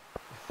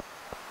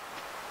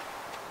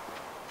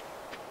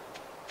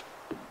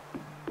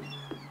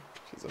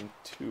 Because I'm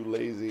too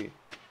lazy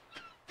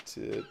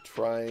to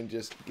try and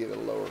just get a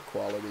lower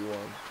quality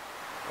one.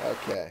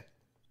 Okay.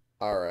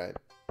 Alright.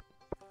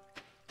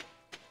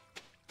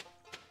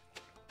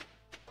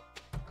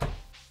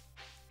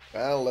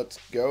 Well, let's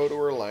go to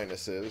where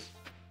Linus is.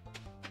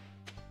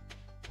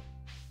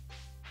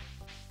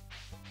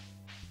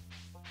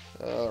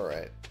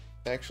 Alright.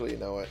 Actually, you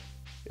know what?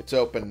 It's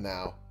open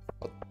now.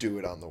 I'll do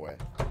it on the way.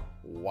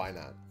 Why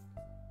not?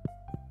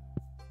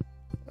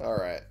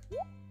 Alright.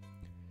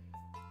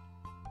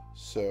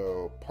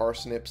 So,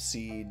 parsnip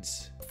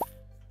seeds.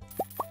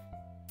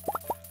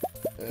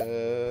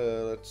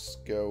 Let's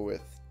go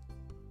with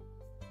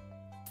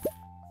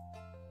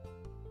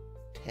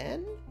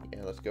 10?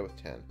 Yeah, let's go with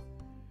 10.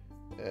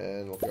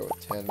 And we'll go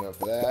with 10 of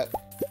that.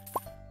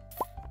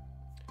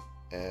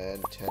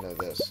 And 10 of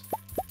this.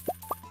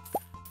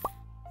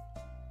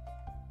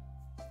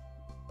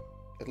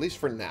 At least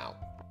for now.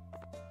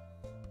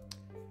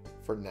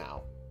 For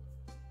now.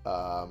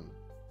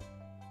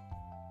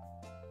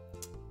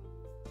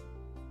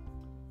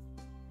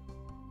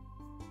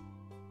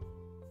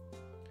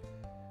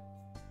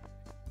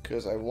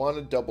 Because I want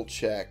to double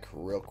check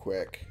real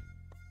quick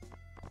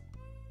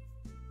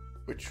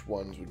which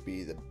ones would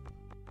be the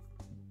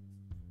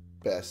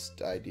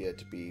best idea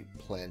to be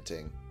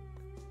planting.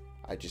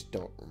 I just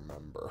don't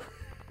remember.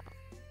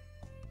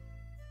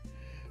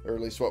 Or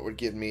at least what would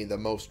give me the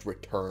most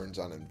returns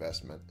on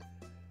investment.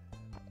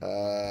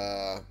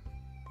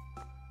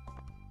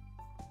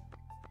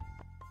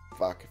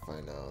 Fuck if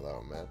I know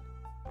though, man.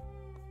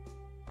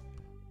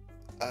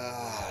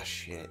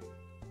 Shit.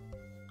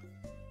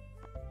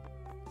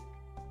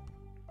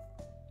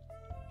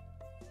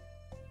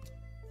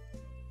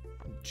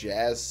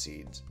 Jazz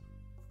seeds.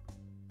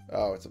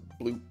 Oh, it's a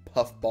blue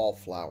puffball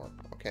flower.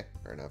 Okay,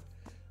 fair enough.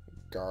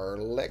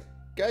 Garlic.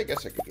 I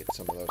guess I could get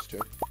some of those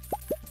too.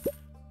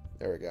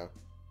 There we go.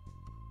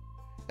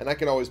 And I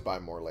can always buy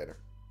more later.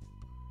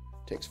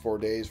 Takes 4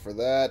 days for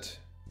that.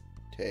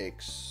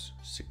 Takes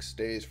 6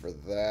 days for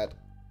that.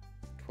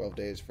 12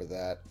 days for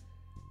that.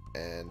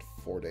 And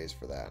 4 days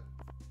for that.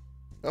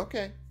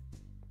 Okay.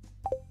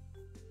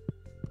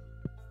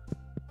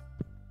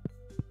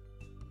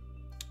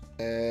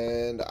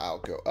 And I'll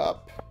go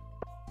up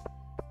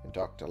and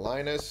talk to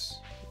Linus.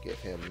 Give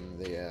him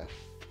the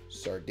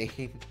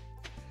sardine.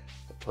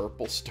 The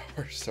purple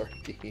star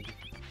sardine.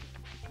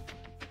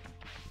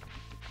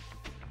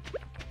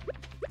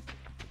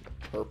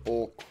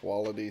 Purple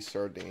quality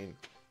sardine.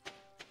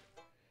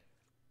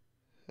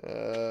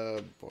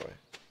 Boy.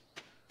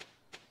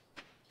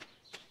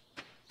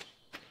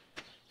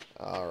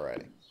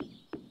 Alrighty.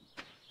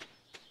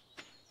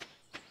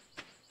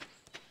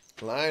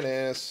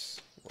 Linus,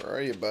 where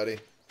are you, buddy?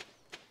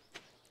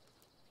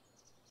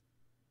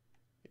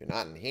 You're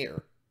not in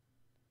here.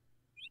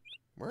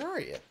 Where are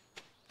you?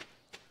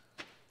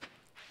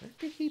 Where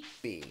could he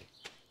be?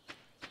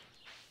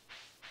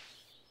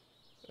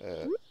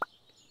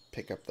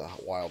 Pick up the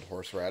wild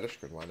horseradish.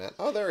 Good, why not?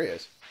 Oh, there he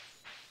is.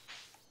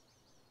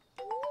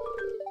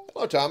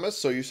 Hello, Thomas.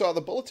 So you saw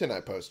the bulletin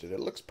I posted. It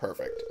looks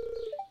perfect.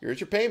 Here's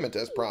your payment,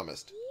 as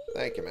promised.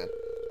 Thank you, man.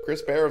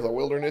 Crisp air of the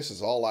wilderness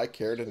is all I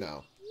care to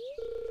know.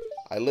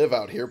 I live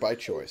out here by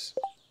choice.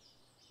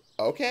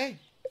 Okay.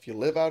 If you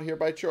live out here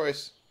by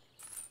choice,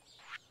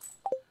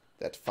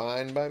 that's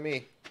fine by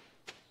me.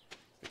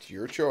 It's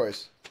your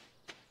choice.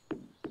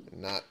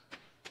 Not,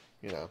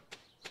 you know,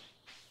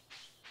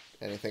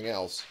 anything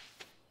else.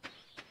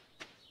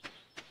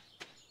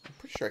 I'm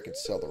pretty sure I can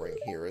sell the ring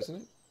here, isn't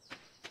it?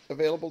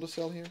 Available to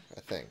sell here? I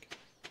think.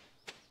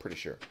 Pretty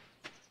sure.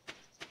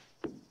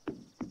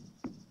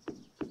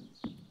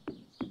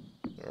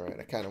 Alright,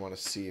 I kind of want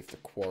to see if the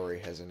quarry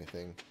has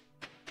anything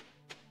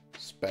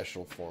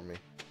special for me.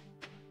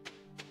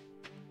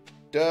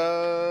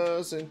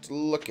 Doesn't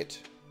look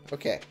it.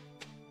 Okay.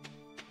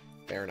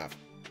 Fair enough.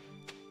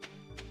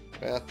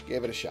 Well,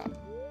 give it a shot.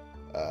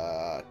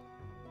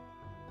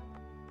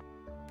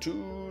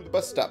 To the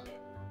bus stop.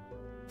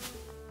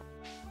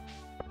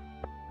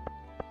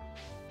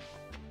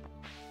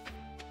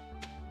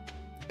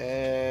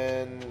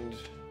 And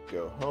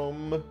go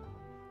home.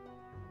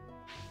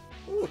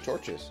 Ooh,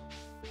 torches.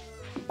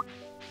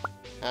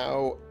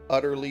 How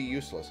utterly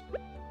useless.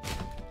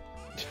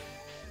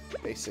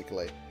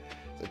 Basically.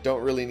 So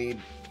don't really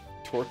need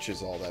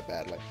torches all that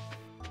badly.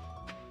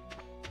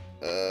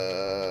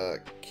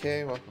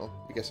 Okay, well,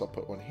 I guess I'll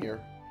put one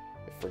here.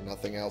 If for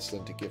nothing else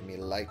than to give me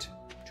light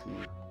to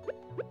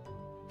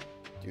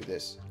do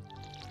this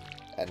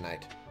at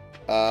night.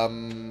 I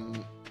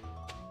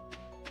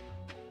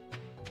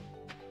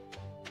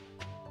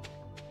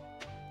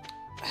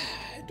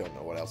don't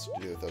know what else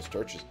to do with those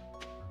torches.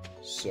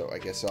 So I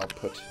guess I'll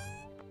put...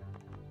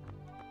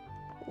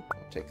 I'll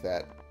take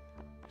that,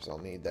 because I'll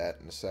need that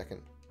in a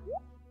second.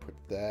 Put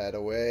that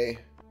away.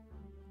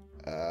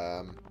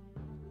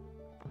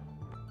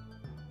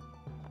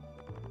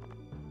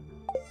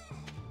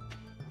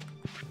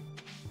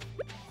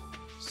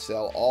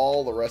 Sell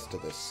all the rest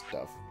of this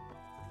stuff.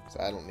 So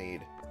I don't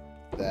need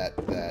that,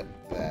 or that.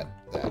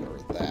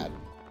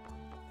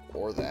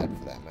 Or that,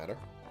 for that matter.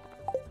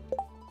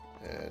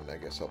 And I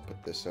guess I'll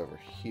put this over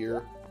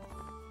here.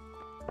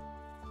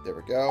 There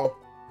we go.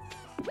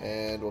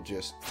 And we'll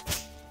just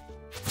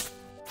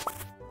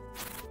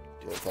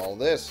deal with all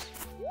this.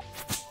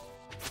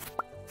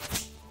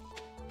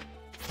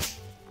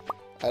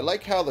 I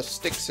like how the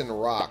sticks and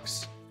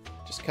rocks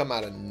just come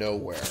out of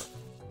nowhere.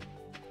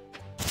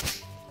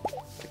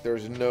 Like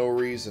there's no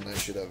reason I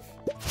should have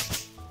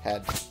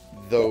had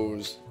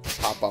those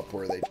pop up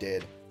where they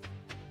did.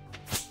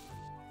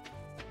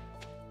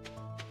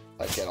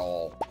 Like at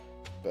all.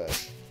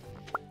 But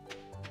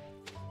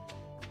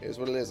it is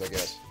what it is, I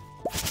guess.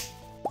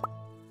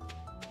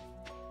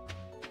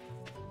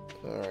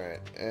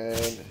 Alright,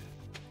 and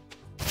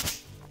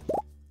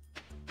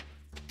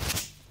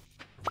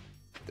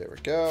there we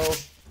go.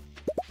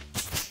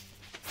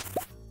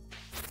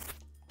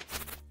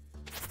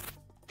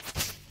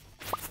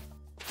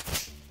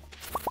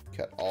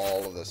 Cut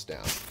all of this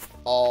down.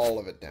 All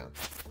of it down.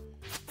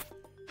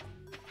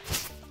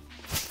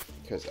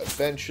 Because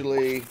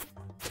eventually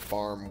the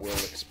farm will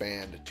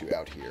expand to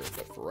out here.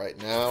 But for right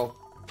now,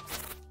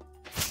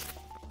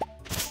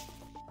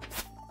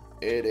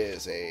 it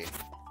is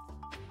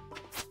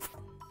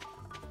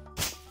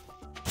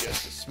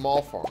just a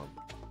small farm.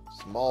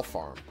 Small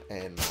farm.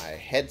 And my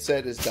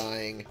headset is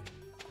dying.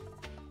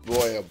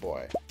 Boy, oh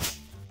boy.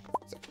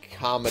 It's a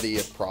comedy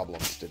of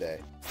problems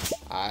today.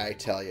 I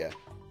tell ya.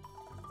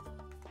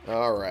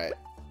 Alright.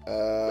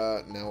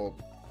 Now we'll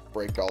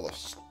break all the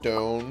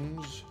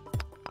stones.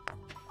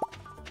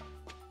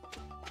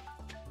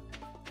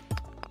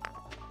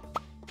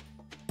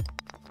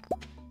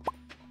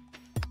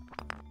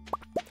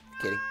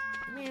 Kitty.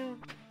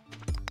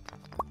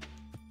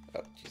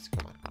 Oh, jeez,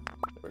 come on.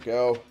 There we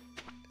go.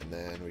 And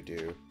then we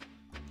do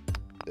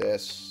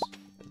this,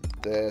 and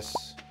this,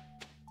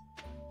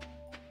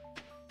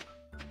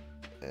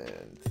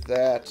 and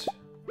that.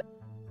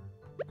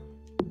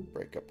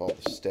 Break up all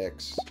the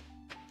sticks.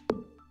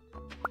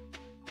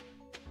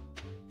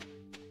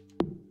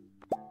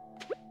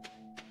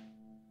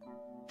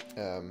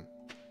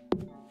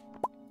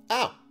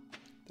 Ow!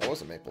 That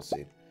was a maple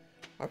seed.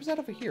 Why was that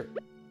over here?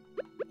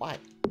 Why?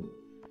 I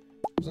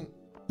wasn't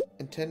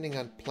intending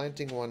on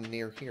planting one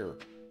near here.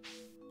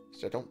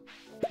 So I don't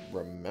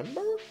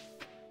remember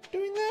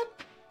doing that?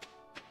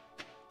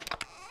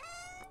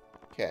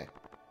 Okay.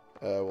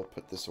 We'll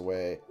put this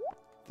away.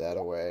 That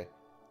away.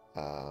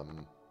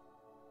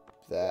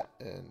 That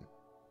and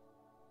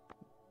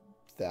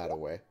that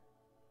away.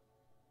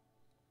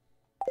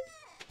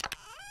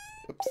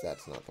 Oops,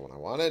 that's not the one I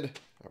wanted.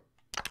 I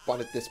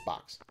wanted this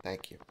box.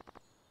 Thank you.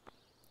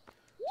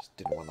 Just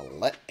didn't want to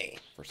let me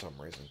for some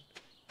reason.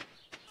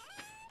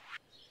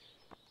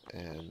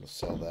 And we'll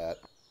sell that.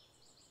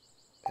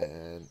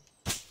 And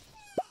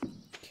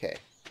okay.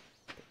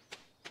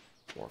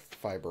 More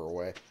fiber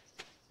away.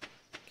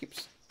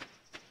 Keeps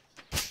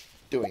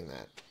doing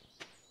that.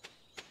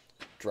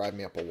 Drive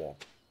me up a wall.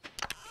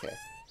 Okay.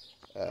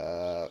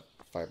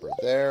 Fiber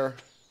there.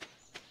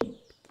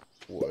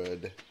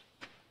 Wood.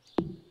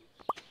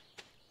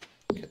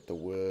 Get the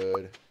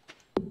wood.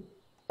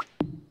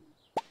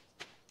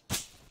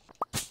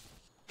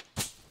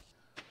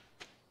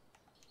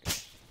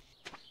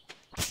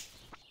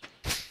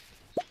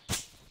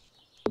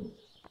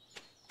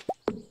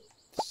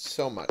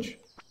 So much.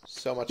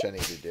 So much I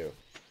need to do.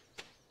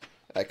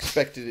 I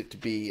expected it to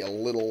be a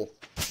little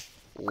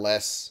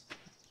less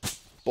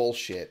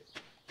bullshit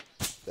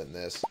than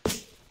this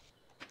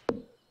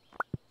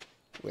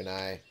when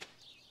I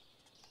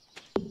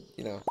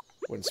you know,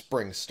 when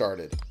spring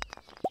started.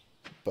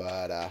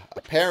 But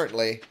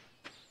apparently,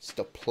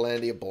 still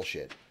plenty of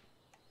bullshit.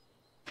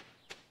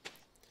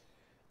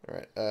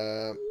 Alright,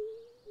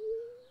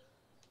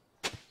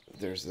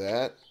 there's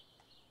that.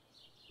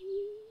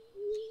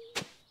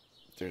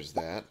 There's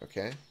that,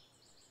 okay.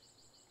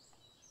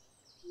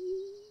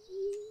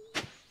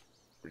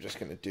 We're just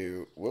gonna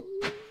do... Whoop.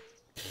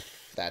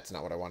 That's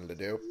not what I wanted to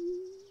do.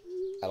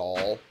 At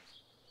all.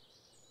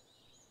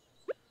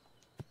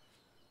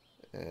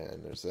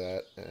 And there's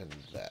that, and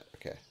that,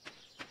 okay.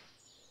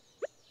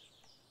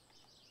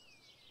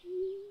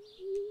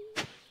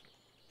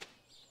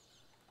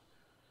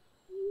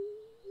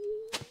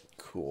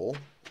 Cool.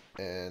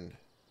 And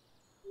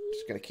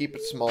just going to keep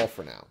it small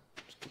for now.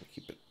 Just going to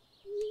keep it...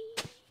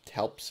 It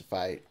helps if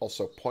I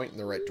also point in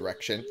the right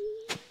direction.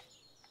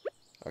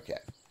 Okay.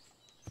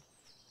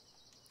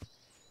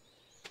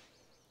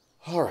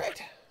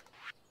 Alright.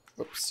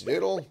 Whoops,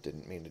 doodle.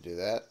 Didn't mean to do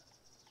that.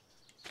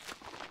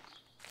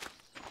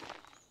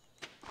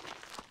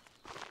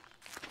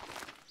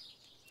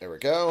 There we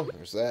go.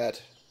 There's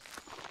that.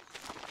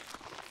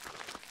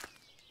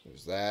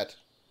 There's that.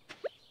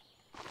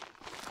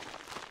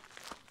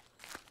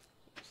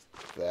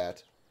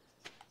 That.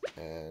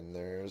 And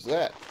there's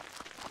that.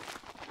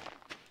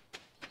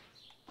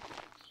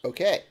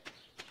 Okay.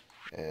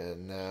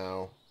 And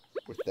now,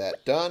 with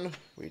that done,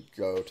 we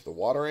go to the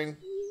watering.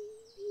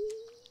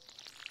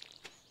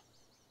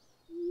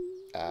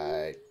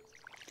 I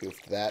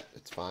goofed that.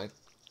 It's fine.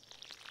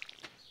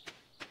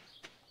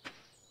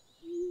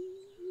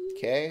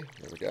 Okay,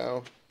 there we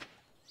go.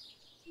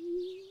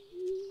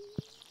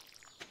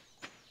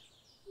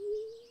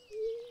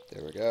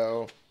 There we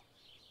go.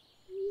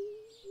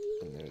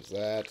 And there's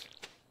that.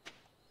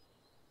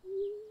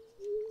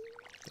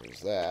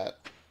 There's that.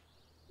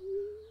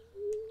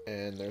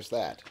 And there's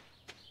that.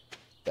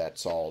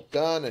 That's all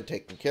done and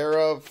taken care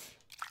of.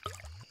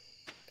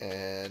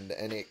 And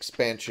any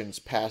expansions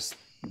past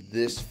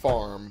this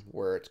farm,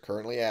 where it's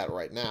currently at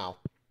right now,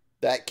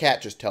 that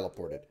cat just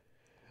teleported.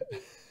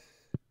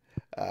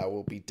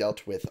 Will be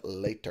dealt with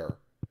later.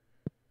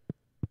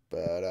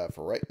 But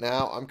for right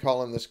now, I'm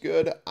calling this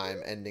good.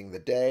 I'm ending the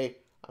day.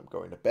 I'm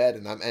going to bed,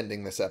 and I'm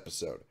ending this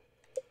episode.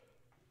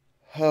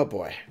 Oh,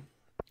 boy.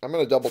 I'm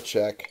going to double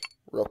check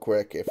real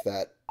quick if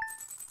that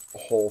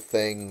whole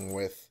thing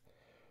with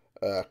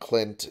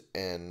Clint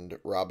and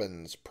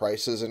Robin's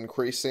prices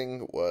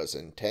increasing was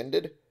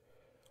intended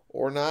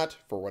or not,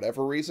 for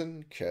whatever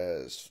reason,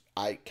 because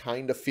I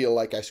kind of feel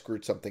like I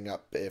screwed something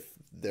up if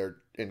they're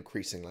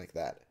increasing like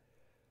that.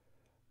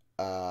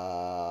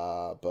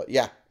 But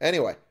yeah,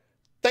 anyway,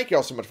 thank you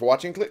all so much for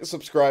watching. Click the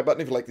subscribe button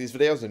if you like these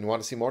videos and you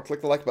want to see more.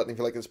 Click the like button if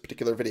you like this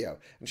particular video.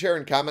 And share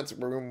in comments,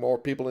 bring more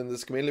people in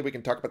this community. We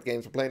can talk about the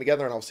games we're playing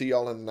together, and I'll see you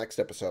all in the next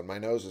episode. My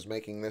nose is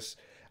making this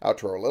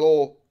outro a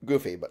little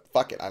goofy, but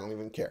fuck it, I don't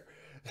even care.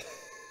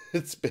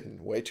 It's been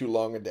way too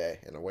long a day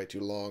and a way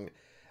too long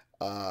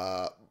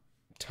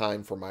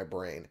time for my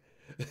brain.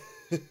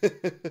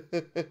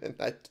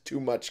 Not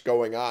too much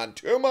going on.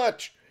 Too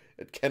much!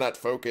 It cannot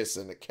focus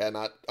and it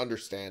cannot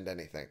understand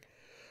anything.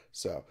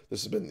 So,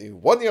 this has been the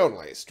one and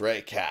only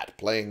Stray Cat,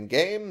 playing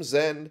games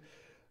and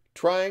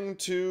trying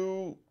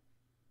to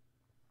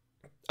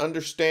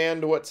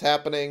understand what's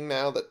happening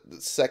now that the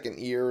second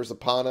year is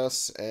upon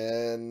us.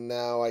 And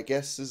now, I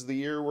guess, is the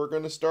year we're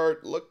going to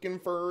start looking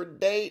for a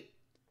date.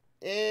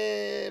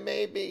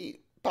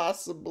 Maybe,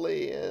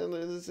 possibly.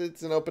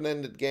 It's an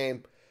open-ended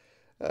game.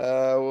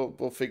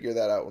 We'll figure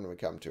that out when we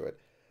come to it.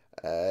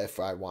 If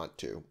I want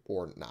to,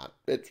 or not.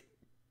 It's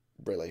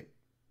really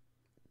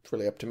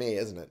up to me,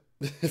 isn't it?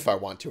 If I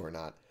want to or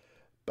not.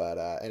 But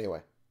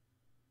anyway,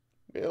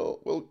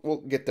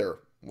 we'll get there.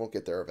 We'll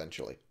get there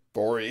eventually.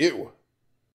 For you.